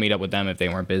generally go meet up with them if they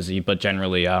weren't busy, but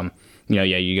generally,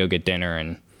 you go get dinner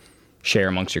and share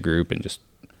amongst your group and just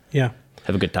have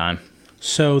a good time.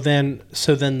 So then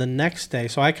the next day,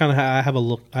 so I kind of have a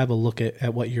look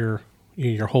at what your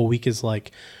whole week is like.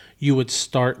 You would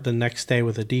start the next day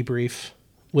with a debrief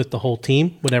with the whole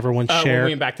team. Would everyone share? When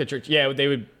we went back to church, they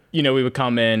would. We would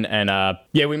come in and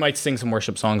we might sing some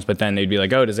worship songs, but then they'd be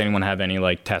like, "Oh, does anyone have any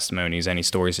like testimonies, any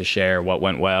stories to share? What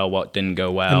went well? What didn't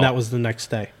go well?" And that was the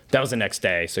next day. That was the next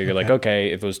day. So you're like,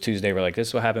 okay, if it was Tuesday, we're like, this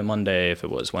is what happened Monday. If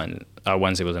it was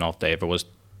Wednesday was an off day. If it was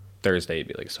Thursday, you'd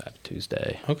be like, so happened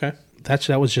Tuesday. Okay.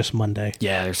 That was just Monday.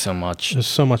 Yeah, there's so much. There's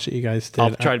so much that you guys did.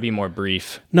 I'll try to be more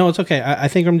brief. No, it's okay. I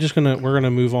think we're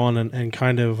gonna move on and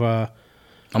kind of.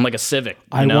 I'm like a civic.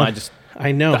 I know.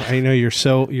 You're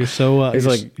so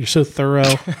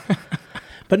thorough.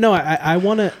 But no, I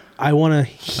wanna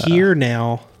hear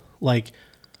now like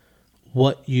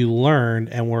what you learned,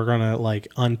 and we're gonna like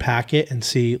unpack it and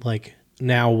see like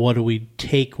now what do we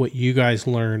take what you guys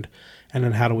learned, and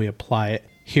then how do we apply it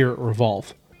here at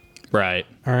Revolve. Right.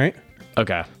 All right.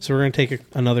 Okay. So we're going to take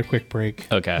another quick break.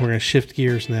 Okay. We're going to shift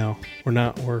gears now. We're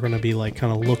going to be like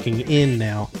kind of looking in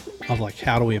now of like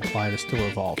how do we apply this to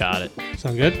Revolve. Got it.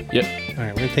 Sound good? Yep. All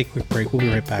right. We're going to take a quick break. We'll be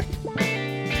right back.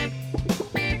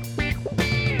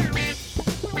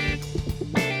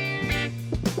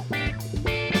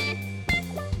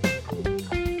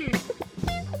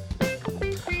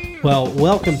 Well,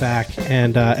 welcome back.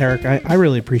 And Eric, I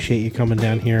really appreciate you coming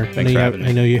down here. Thanks for having me.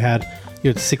 I know you had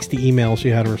 60 emails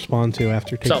you had to respond to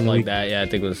after taking something a week. like that. Yeah, I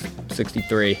think it was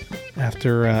 63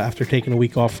 after taking a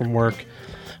week off from work.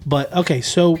 But okay,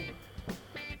 so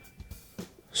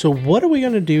what are we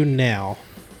going to do now?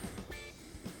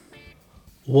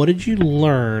 What did you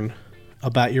learn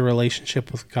about your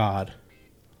relationship with God?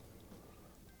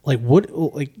 Like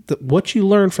what you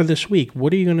learned for this week?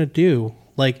 What are you going to do?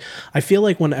 Like I feel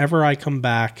like whenever I come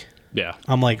back,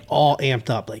 I'm like all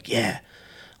amped up. Like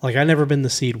Like I've never been to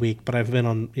Seed Week, but I've been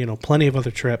on, plenty of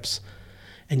other trips,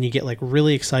 and you get like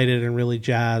really excited and really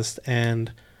jazzed.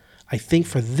 And I think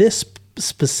for this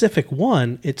specific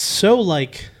one, it's so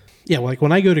like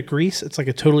when I go to Greece, it's like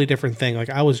a totally different thing. Like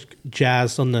I was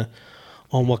jazzed on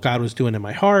what God was doing in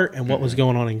my heart and what was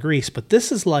going on in Greece. But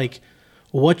this is like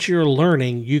what you're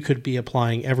learning, you could be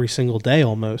applying every single day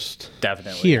almost.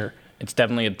 Definitely. Here. It's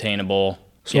definitely obtainable.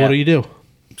 So what do you do?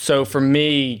 So for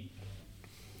me,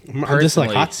 this is like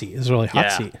hot seat. This is really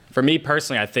hot seat. For me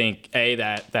personally, I think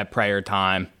that prayer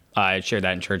time. I shared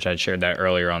that in church. I shared that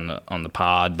earlier on the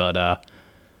pod, but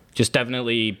just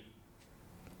definitely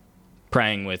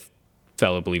praying with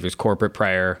fellow believers, corporate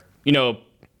prayer.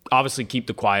 Obviously keep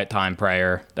the quiet time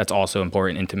prayer. That's also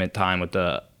important, intimate time with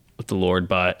the Lord.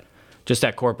 But just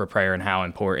that corporate prayer and how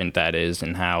important that is,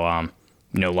 and how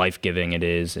life giving it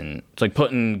is, and it's like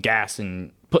putting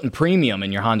premium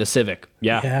in your Honda Civic.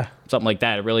 Yeah. Something like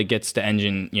that. It really gets the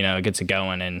engine, it gets it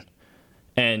going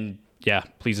and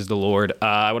pleases the Lord.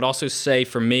 I would also say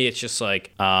for me, it's just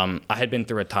like, I had been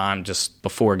through a time just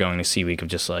before going to Seed Week of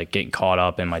just like getting caught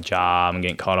up in my job and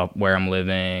getting caught up where I'm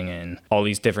living and all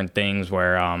these different things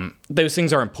where, those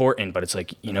things are important, but it's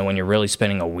like, when you're really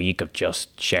spending a week of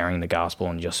just sharing the gospel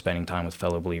and just spending time with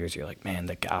fellow believers, you're like, man,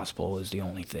 the gospel is the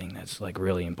only thing that's like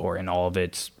really important. All of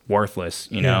it's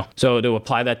worthless, know? So to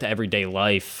apply that to everyday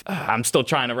life, I'm still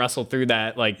trying to wrestle through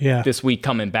that, this week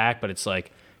coming back, but it's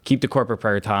like, keep the corporate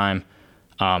prayer time.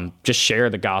 Just share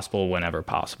the gospel whenever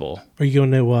possible. Are you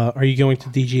going to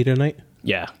DG tonight?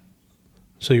 Yeah.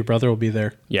 So your brother will be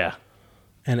there? Yeah.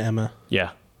 And Emma?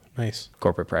 Yeah. Nice.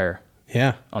 Corporate prayer.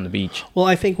 Yeah. On the beach. Well,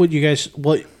 I think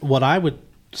what I would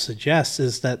suggest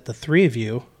is that the three of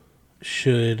you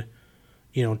should,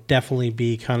 definitely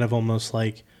be kind of almost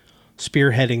like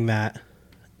spearheading that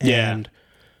and,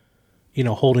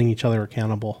 holding each other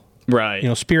accountable. Right.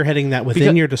 Spearheading that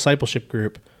within your discipleship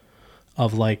group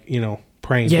of like,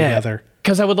 praying together.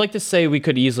 Because I would like to say we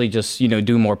could easily just,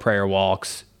 do more prayer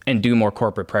walks and do more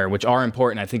corporate prayer, which are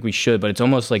important. I think we should, but it's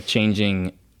almost like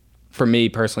changing, for me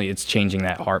personally, it's changing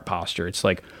that heart posture. It's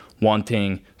like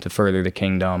wanting to further the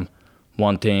kingdom,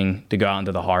 wanting to go out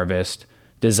into the harvest,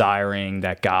 desiring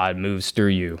that God moves through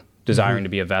you, desiring to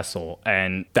be a vessel.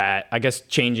 And that, I guess,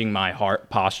 changing my heart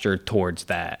posture towards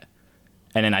that.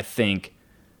 And then I think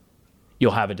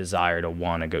you'll have a desire to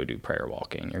want to go do prayer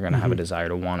walking. You're going to have a desire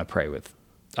to want to pray with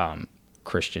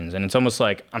Christians. And it's almost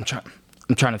like I'm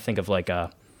trying to think of like a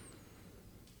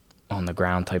on the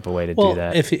ground type of way to do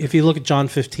that. If you look at John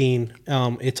 15,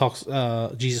 it talks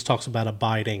Jesus talks about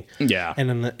abiding. Yeah.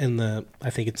 And in the I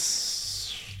think it's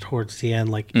towards the end,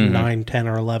 like 9, 10,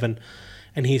 or 11,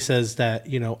 and he says that,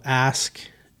 ask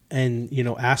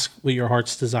what your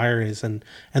heart's desire is, and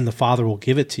the Father will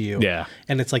give it to you. Yeah.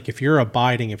 And it's like, if you're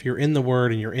abiding, if you're in the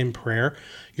Word and you're in prayer,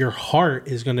 your heart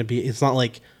is going to be, it's not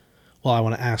like, well, I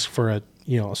want to ask for a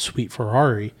sweet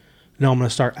Ferrari. No, I'm going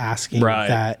to start asking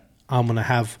that I'm going to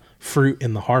have fruit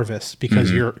in the harvest,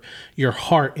 because your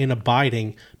heart in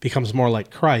abiding becomes more like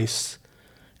Christ,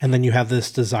 and then you have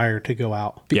this desire to go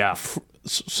out. Yeah.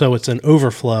 So it's an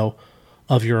overflow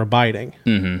of your abiding.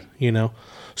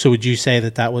 So would you say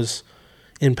that was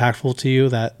impactful to you,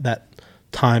 that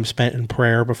time spent in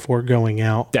prayer before going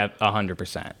out? That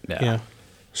 100%. Yeah.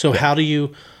 So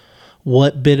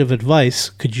what bit of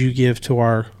advice could you give to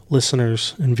our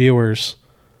listeners and viewers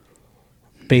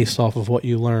based off of what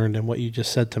you learned and what you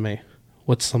just said to me?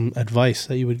 What's some advice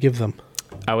that you would give them?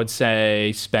 I would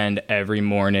say spend every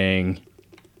morning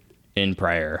in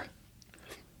prayer.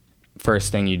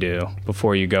 First thing you do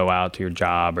before you go out to your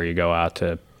job or you go out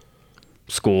to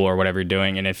school or whatever you're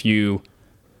doing. And if you're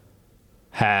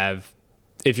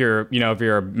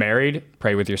married,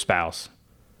 pray with your spouse,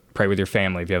 pray with your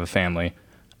family if you have a family.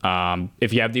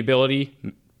 If you have the ability,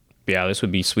 this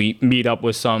would be sweet. Meet up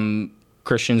with some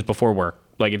Christians before work.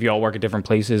 Like if you all work at different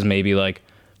places, maybe like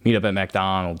meet up at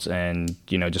McDonald's and,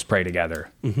 just pray together.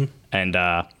 And,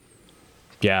 I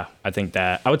think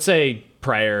that I would say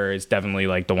prayer is definitely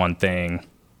like the one thing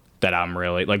that I'm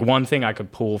really like, one thing I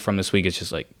could pull from this week is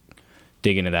just like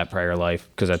dig into that prayer life.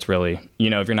 Cause that's really,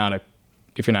 if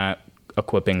you're not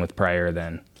equipping with prayer,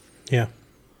 then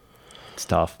it's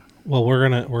tough. Well, we're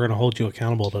going to hold you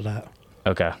accountable to that.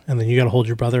 Okay. And then you got to hold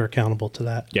your brother accountable to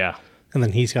that. Yeah. And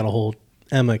then he's got to hold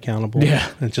Emma accountable. Yeah.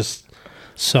 And just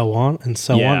so on and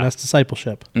so on. That's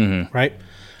discipleship. Right?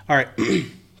 All right.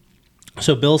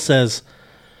 So Bill says,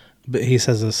 he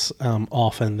says this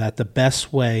often, that the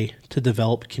best way to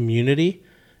develop community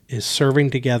is serving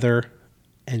together,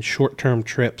 and short-term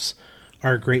trips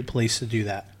are a great place to do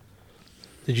that.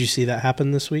 Did you see that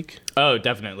happen this week? Oh,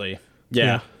 definitely.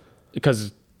 Yeah.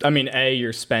 Because,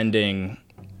 you're spending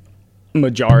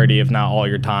majority, if not all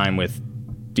your time with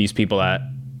these people that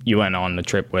you went on the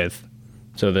trip with.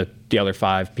 So the other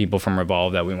 5 people from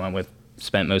Revolve that we went with,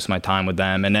 spent most of my time with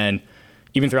them. And then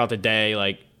even throughout the day,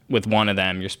 like with one of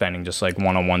them, you're spending just like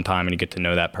one-on-one time, and you get to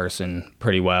know that person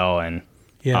pretty well. And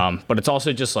but it's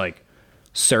also just like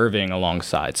serving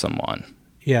alongside someone.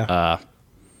 Yeah.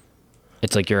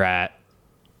 It's like you're at,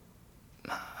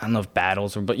 I don't know if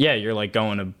battles but you're like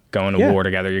going to war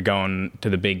together. You're going to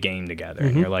the big game together,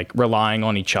 and you're like relying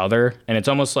on each other. And it's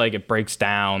almost like it breaks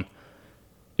down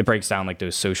like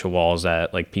those social walls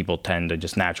that like people tend to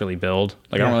just naturally build.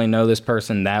 Like I don't really know this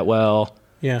person that well.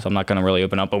 Yeah. So I'm not going to really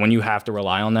open up. But when you have to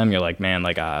rely on them, you're like, man,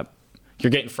 like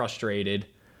you're getting frustrated.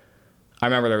 I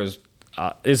remember there was,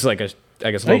 it's like a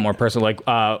little more personal.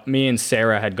 Like me and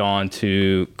Sarah had gone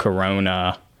to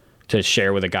Corona to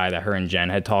share with a guy that her and Jen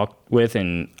had talked with.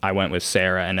 And I went with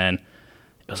Sarah, and then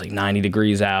it was like 90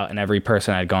 degrees out. And every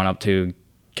person I'd gone up to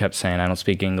kept saying, I don't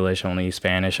speak English, only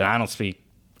Spanish. And I don't speak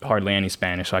hardly any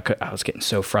Spanish. So I was getting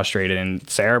so frustrated. And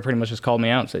Sarah pretty much just called me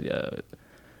out and said,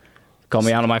 called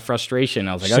me out of my frustration.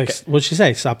 I was like, okay. What'd she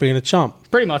say? Stop being a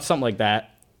chump. Pretty much something like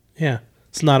that. Yeah.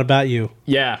 It's not about you.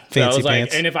 Yeah. Fancy so I was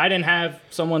pants. Like, and if I didn't have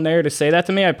someone there to say that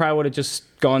to me, I probably would have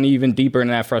just gone even deeper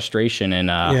into that frustration. And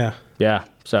yeah.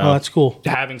 So that's cool.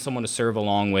 Having someone to serve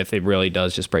along with, it really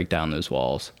does just break down those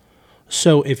walls.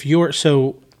 So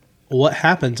what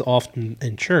happens often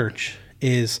in church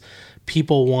is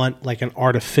people want like an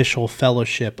artificial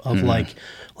fellowship of like,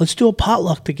 let's do a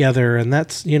potluck together, and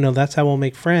that's how we'll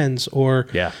make friends. Or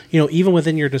even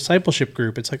within your discipleship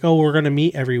group, it's like, oh, we're going to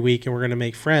meet every week and we're going to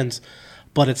make friends.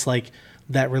 But it's like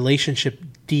that relationship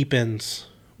deepens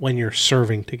when you're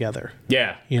serving together.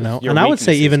 Yeah. And I would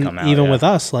say even with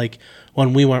us, like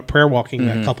when we went prayer walking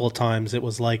a couple of times, it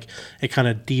was like it kind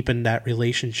of deepened that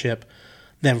relationship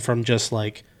then from just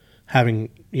like having,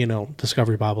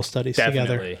 Discovery Bible studies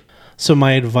together. So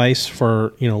my advice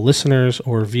for, listeners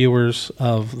or viewers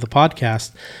of the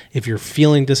podcast, if you're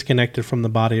feeling disconnected from the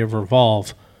body of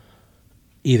Revolve,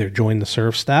 either join the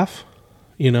serve staff,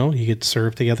 you could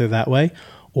serve together that way,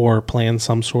 or plan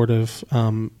some sort of,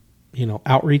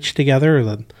 outreach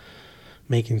together,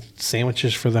 making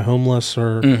sandwiches for the homeless,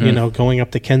 or, going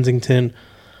up to Kensington,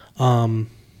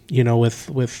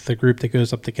 with the group that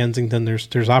goes up to Kensington,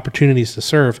 there's opportunities to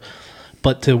serve.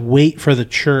 But to wait for the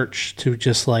church to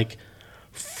just like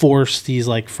force these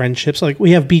like friendships. Like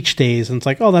we have beach days and it's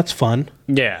like, oh, that's fun.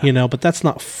 Yeah. You know, but that's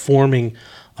not forming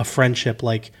a friendship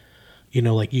like, you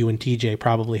know, like you and TJ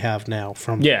probably have now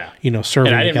from, you know,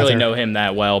 serving And I didn't together. really know him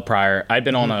that well prior. I'd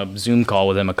been on a Zoom call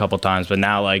with him a couple times, but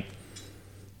now like,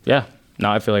 now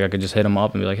I feel like I could just hit him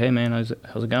up and be like, hey man, how's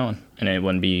it going? And it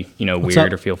wouldn't be, you know,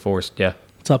 weird or feel forced. Yeah.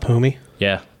 What's up, homie?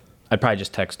 Yeah. I'd probably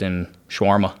just text him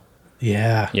shawarma.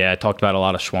 Yeah. Yeah. I talked about a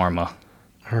lot of shawarma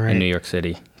All right. in New York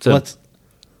City.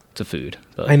 It's a food.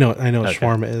 But, I know what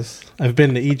shawarma is. I've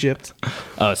been to Egypt.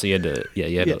 Oh, so you had to,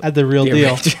 had the real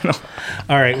deal. Original.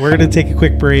 All right, we're gonna take a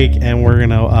quick break, and we're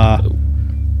gonna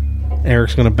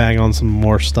Eric's gonna bang on some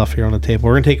more stuff here on the table.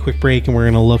 We're gonna take a quick break, and we're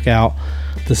gonna look out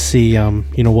to see you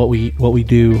know what we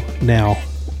do now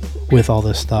with all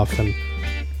this stuff, and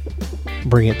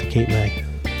bring it to Cape May.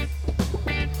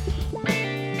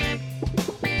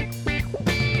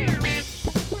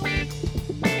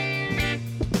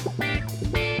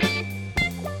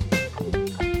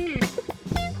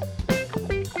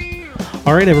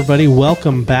 All right, everybody,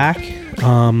 welcome back.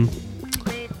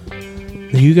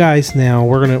 You guys, now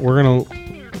we're gonna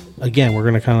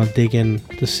kind of dig in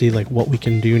to see like what we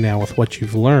can do now with what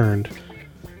you've learned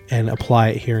and apply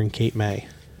it here in Cape May.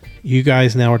 You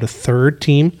guys now are the third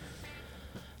team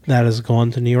that has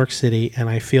gone to New York City, and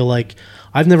I feel like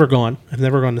I've never gone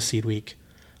to Seed Week,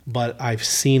 but I've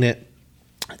seen it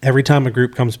every time a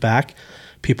group comes back.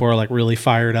 People are like really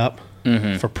fired up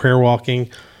for prayer walking,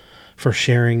 for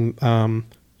sharing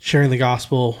the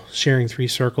gospel, sharing 3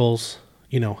 circles.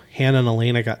 You know, Hannah and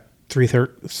Elena got 3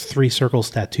 circles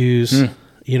tattoos.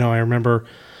 You know, I remember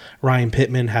Ryan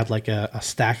Pittman had like a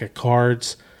stack of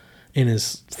cards in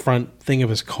his front thing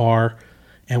of his car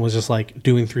and was just like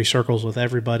doing 3 circles with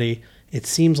everybody. It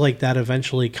seems like that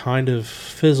eventually kind of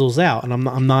fizzles out, and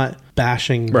I'm not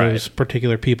bashing those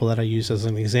particular people that I use as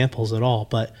an examples at all,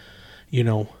 but you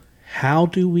know, how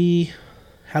do we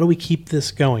keep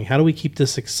this going? How do we keep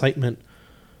this excitement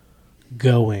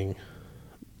going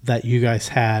that you guys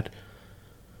had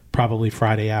probably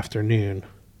Friday afternoon?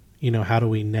 You know, how do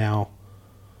we now,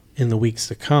 in the weeks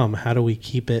to come, how do we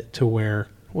keep it to where,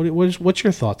 what's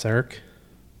your thoughts, Eric?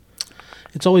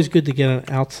 It's always good to get an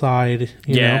outside,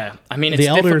 you know. I mean, it's the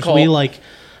elders, difficult. we like,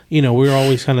 you know, we're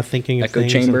always kind of thinking of Echo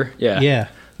things. chamber, Yeah.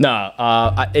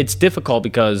 No, it's difficult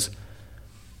because,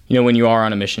 you know, when you are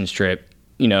on a missions trip,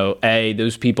 you know,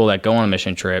 those people that go on a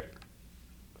mission trip,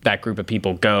 that group of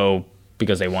people go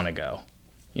because they want to go.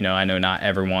 You know, I know not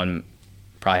everyone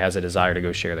probably has a desire to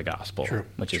go share the gospel,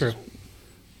 which is,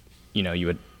 you know, you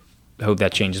would hope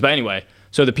that changes. But anyway,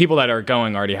 so the people that are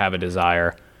going already have a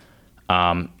desire.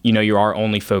 You know, you are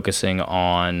only focusing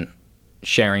on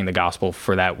sharing the gospel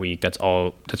for that week. That's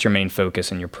your main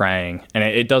focus, and you're praying. And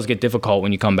it does get difficult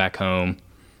when you come back home,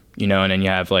 you know, and then you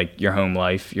have like your home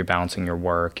life, you're balancing your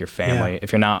work, your family.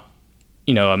 If you're not,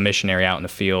 you know, a missionary out in the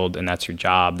field and that's your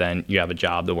job, then you have a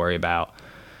job to worry about.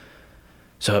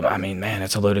 So, I mean, man,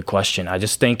 it's a loaded question. I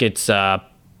just think it's... I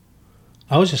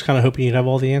was just kind of hoping you'd have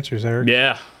all the answers, Eric.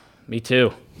 Yeah, me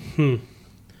too.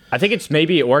 I think it's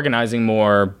maybe organizing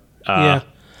more prayer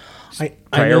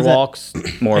walks.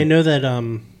 More. I know that...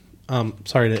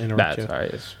 sorry to interrupt you.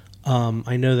 Sorry.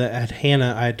 I know that at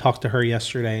Hannah, I had talked to her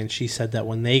yesterday, and she said that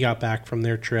when they got back from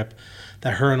their trip,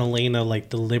 that her and Elena like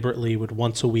deliberately would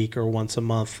once a week or once a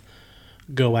month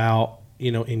go out,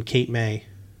 you know, in Cape May,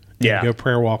 and go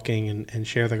prayer walking and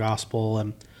share the gospel,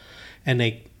 and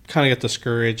they kind of got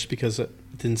discouraged because it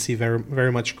didn't see very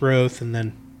very much growth, and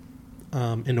then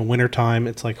in the wintertime,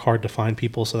 it's like hard to find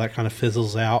people, so that kind of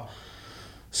fizzles out.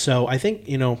 So I think,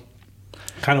 you know,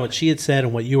 kind of what she had said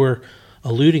and what you were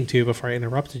alluding to before I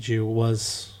interrupted you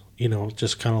was, you know,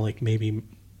 just kind of like maybe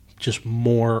just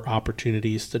more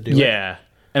opportunities to do it. Yeah.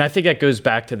 And I think that goes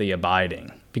back to the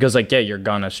abiding, because like, you're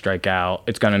going to strike out.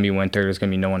 It's going to be winter. There's going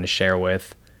to be no one to share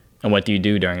with. And what do you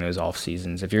do during those off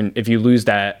seasons? If you lose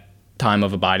that time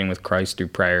of abiding with Christ through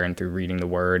prayer and through reading the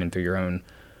word and through your own,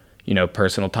 you know,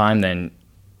 personal time, then,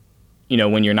 you know,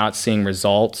 when you're not seeing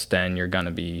results, then you're going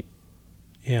to be,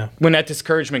 when that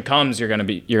discouragement comes, you're going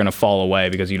to fall away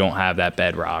because you don't have that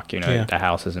bedrock. You know, the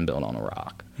house isn't built on a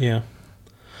rock. Yeah.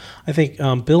 I think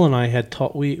Bill and I had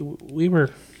we were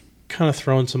kind of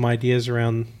throwing some ideas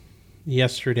around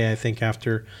yesterday. I think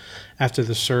after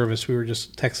the service, we were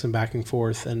just texting back and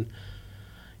forth, and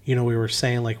you know, we were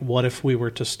saying like, what if we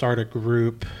were to start a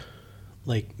group,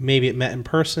 like maybe it met in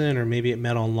person or maybe it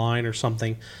met online or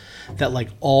something, that like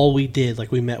all we did,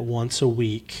 like we met once a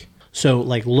week. So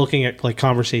like looking at like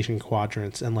conversation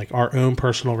quadrants and like our own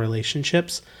personal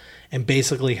relationships, and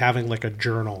basically having like a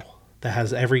journal that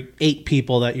has every 8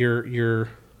 people that you're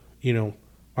you know,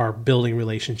 are building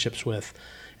relationships with,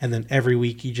 and then every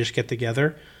week you just get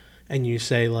together and you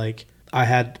say like, I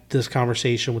had this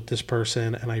conversation with this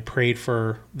person and I prayed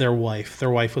for their wife. Their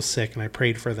wife was sick and I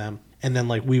prayed for them. And then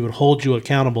like we would hold you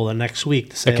accountable the next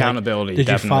week to say accountability, like,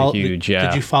 definitely huge.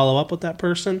 Did you follow up with that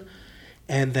person?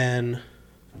 And then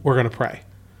we're going to pray.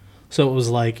 So it was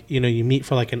like, you meet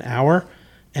for like an hour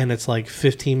and it's like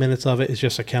 15 minutes of it is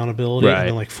just accountability. Right. And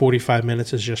then like 45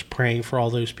 minutes is just praying for all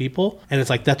those people. And it's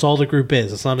like, that's all the group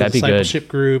is. It's not a discipleship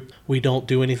group. We don't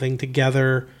do anything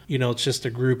together. It's just a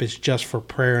group. It's just for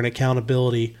prayer and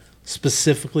accountability,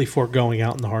 specifically for going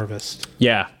out in the harvest.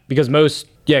 Yeah. Because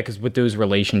with those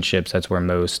relationships, that's where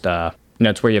most,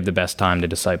 that's where you have the best time to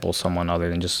disciple someone other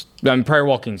than just, prayer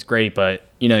walking's great, but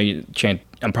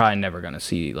I'm probably never going to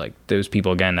see like those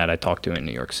people again that I talked to in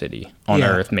New York City on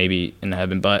earth, maybe in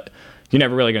heaven, but you're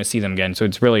never really going to see them again. So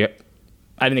it's really,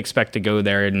 I didn't expect to go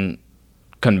there and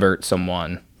convert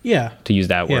someone. Yeah. To use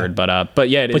that word, but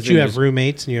yeah, it is. But you have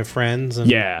roommates and you have friends and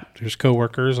there's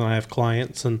coworkers and I have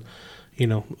clients and,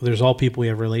 there's all people we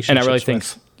have relationships with. And I really think,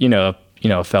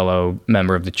 a fellow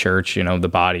member of the church, the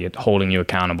body holding you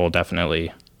accountable,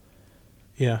 definitely.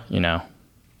 Yeah.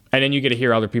 And then you get to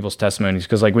hear other people's testimonies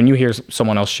because, like, when you hear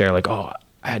someone else share, like, oh,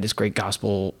 I had this great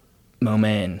gospel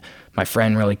moment and my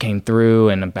friend really came through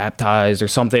and I'm baptized or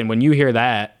something. When you hear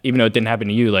that, even though it didn't happen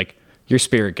to you, like, your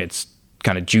spirit gets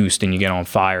kind of juiced and you get on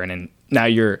fire. And then now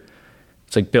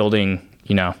it's like building,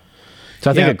 So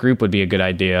I think a group would be a good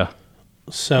idea.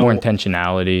 So more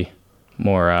intentionality,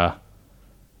 more...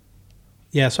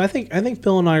 Yeah, so I think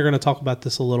Bill and I are going to talk about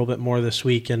this a little bit more this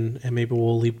week, and maybe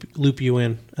we'll loop you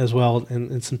in as well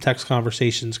in some text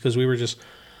conversations because we were just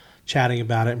chatting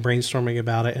about it and brainstorming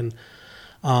about it, and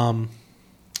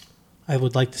I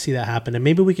would like to see that happen. And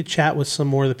maybe we could chat with some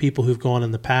more of the people who've gone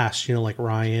in the past, like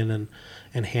Ryan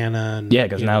and Hannah. And,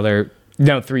 because now they're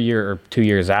 3 year or 2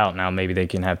 years out now. Maybe they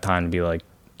can have time to be like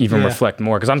even reflect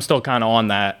more because I'm still kind of on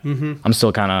that. Mm-hmm. I'm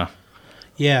still kind of.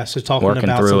 Yeah, so talking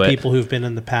about some people who've been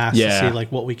in the past to see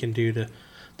like what we can do to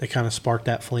kind of spark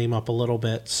that flame up a little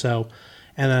bit. So,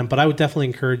 but I would definitely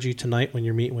encourage you tonight when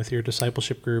you're meeting with your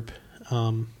discipleship group,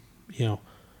 talk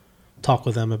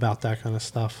with them about that kind of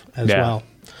stuff as well.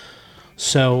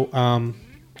 So, so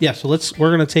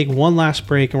we're going to take one last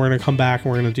break and we're going to come back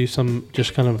and we're going to do some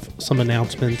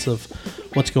announcements of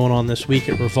what's going on this week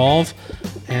at Revolve.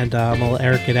 And I'm going to let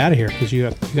Eric get out of here because you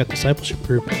got discipleship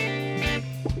group.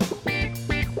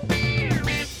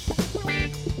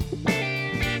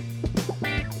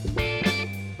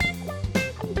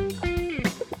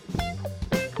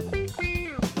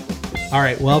 All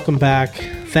right, welcome back.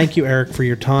 Thank you, Eric, for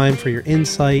your time, for your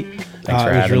insight. Thanks for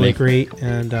having me. It was really great,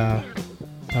 and I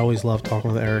always love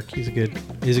talking with Eric. He's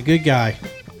a good guy.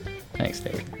 Thanks,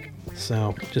 Dave.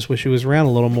 So, just wish he was around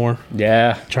a little more.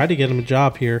 Yeah. Tried to get him a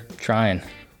job here. We're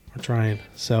trying.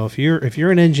 So, if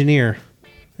you're an engineer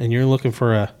and you're looking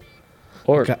for a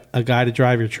guy to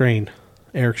drive your train,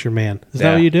 Eric's your man. Is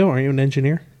that what you do? Are you an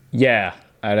engineer? Yeah.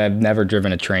 I've never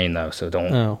driven a train though, so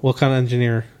don't. Oh, what kind of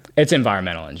engineer? It's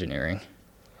environmental engineering.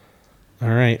 All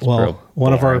right. Well,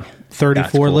 one of our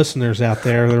 34 listeners out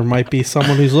there might be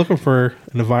someone who's looking for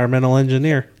an environmental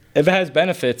engineer. If it has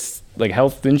benefits like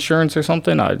health insurance or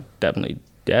something, I definitely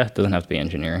it doesn't have to be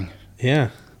engineering.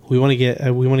 Yeah. We want to get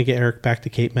Eric back to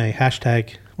Cape May.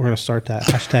 Hashtag, we're going to start that.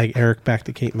 Hashtag Eric back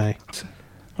to Cape May.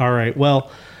 All right.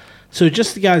 Well, so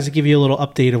just the guys to give you a little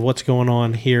update of what's going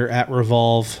on here at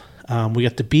Revolve. We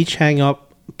got the beach hangout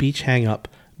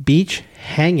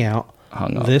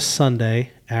this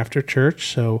Sunday after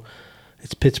church. So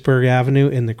it's Pittsburgh Avenue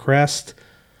in the Crest.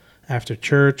 After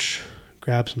church,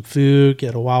 grab some food,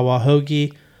 get a Wawa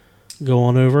hoagie, go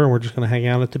on over, and we're just going to hang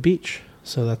out at the beach.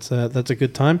 So that's a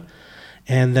good time.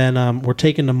 And then we're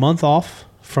taking the month off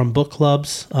from book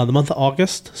clubs, the month of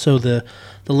August. So the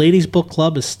ladies' book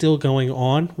club is still going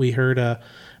on. We heard an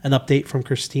update from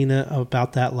Christina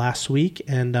about that last week.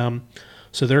 And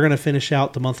so they're going to finish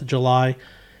out the month of July.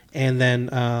 And then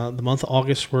the month of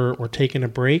August, we're taking a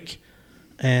break.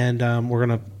 And we're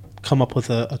going to come up with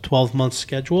a 12-month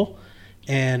schedule.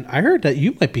 And I heard that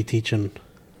you might be teaching.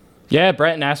 Yeah,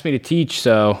 Brenton asked me to teach,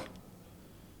 so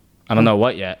I don't know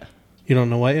what yet. You don't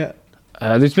know what yet?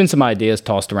 There's been some ideas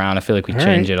tossed around. I feel like we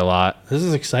change it a lot. This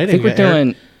is exciting. I think we're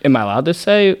doing, am I allowed to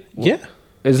say? Yeah.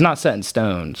 It's not set in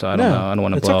stone, so I don't know. I don't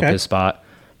want to blow up his spot.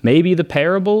 Maybe the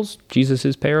parables,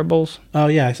 Jesus' parables. Oh,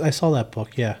 yeah, I saw that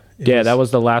book, yeah. That was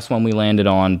the last one we landed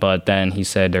on, but then he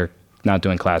said they're not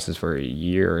doing classes for a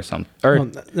year or something. Or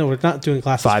no, we're not doing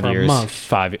classes for a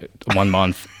month. 1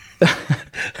 month.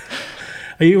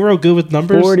 Are you real good with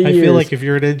numbers? 40 I feel years. like if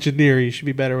you're an engineer, you should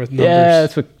be better with numbers.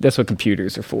 Yeah, that's what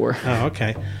computers are for. Oh,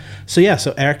 okay. So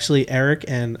actually Eric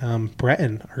and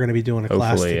Breton are going to be doing a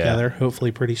class Hopefully, together,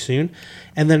 hopefully pretty soon.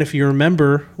 And then if you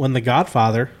remember when The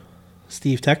Godfather,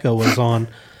 Steve Tecco, was on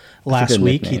last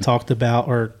week, nickname. he talked about,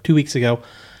 or 2 weeks ago,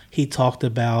 he talked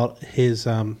about his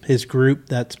group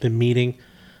that's been meeting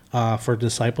for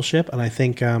discipleship. And I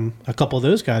think a couple of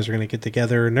those guys are going to get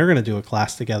together and they're going to do a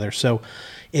class together. So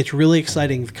it's really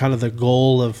exciting. Kind of the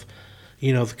goal of,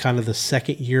 kind of the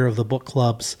second year of the book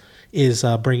clubs is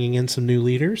bringing in some new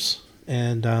leaders.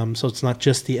 And so it's not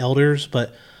just the elders,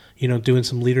 but, doing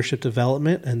some leadership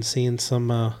development and seeing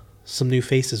some new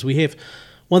faces. We have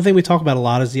one thing we talk about a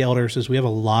lot as the elders is we have a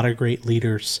lot of great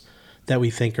leaders that we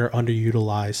think are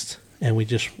underutilized. And we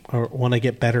just want to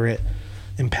get better at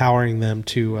empowering them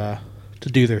to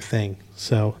do their thing.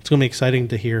 So it's going to be exciting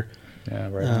to hear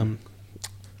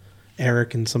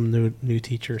Eric and some new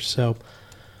teachers. So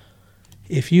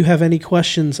if you have any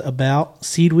questions about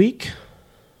Seed Week,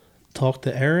 talk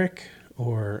to Eric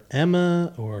or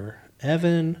Emma or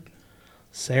Evan,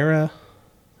 Sarah,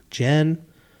 Jen.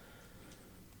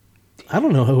 I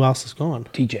don't know who else is gone.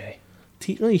 TJ.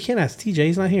 You can't ask TJ.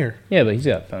 He's not here. Yeah, but he's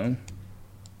got a phone.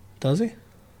 Does he?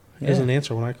 He doesn't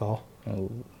answer when I call.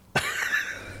 Oh.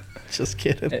 Just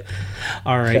kidding.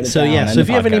 All right. So if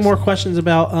you have any more questions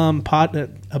about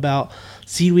about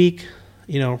Seed Week,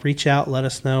 reach out, let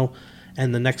us know,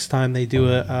 and the next time they do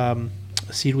a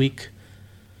Seed Week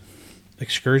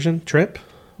excursion trip,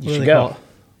 you should go.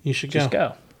 You should Just go.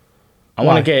 go. I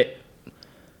want to get.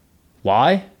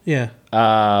 Why? Yeah.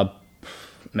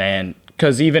 Man,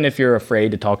 because even if you're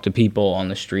afraid to talk to people on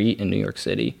the street in New York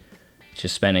City,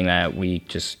 just spending that week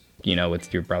just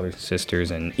with your brothers and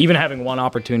sisters, and even having one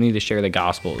opportunity to share the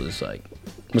gospel is like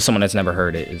with someone that's never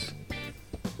heard it is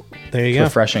there you go.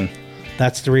 Refreshing.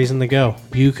 That's the reason to go.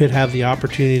 You could have the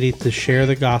opportunity to share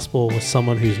the gospel with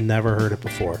someone who's never heard it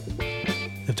before.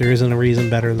 If there isn't a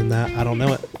reason better than that, I don't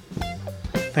know it.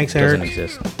 Thanks, Eric. Doesn't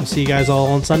exist. We'll see you guys all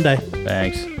on Sunday.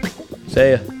 Thanks.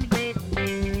 See ya.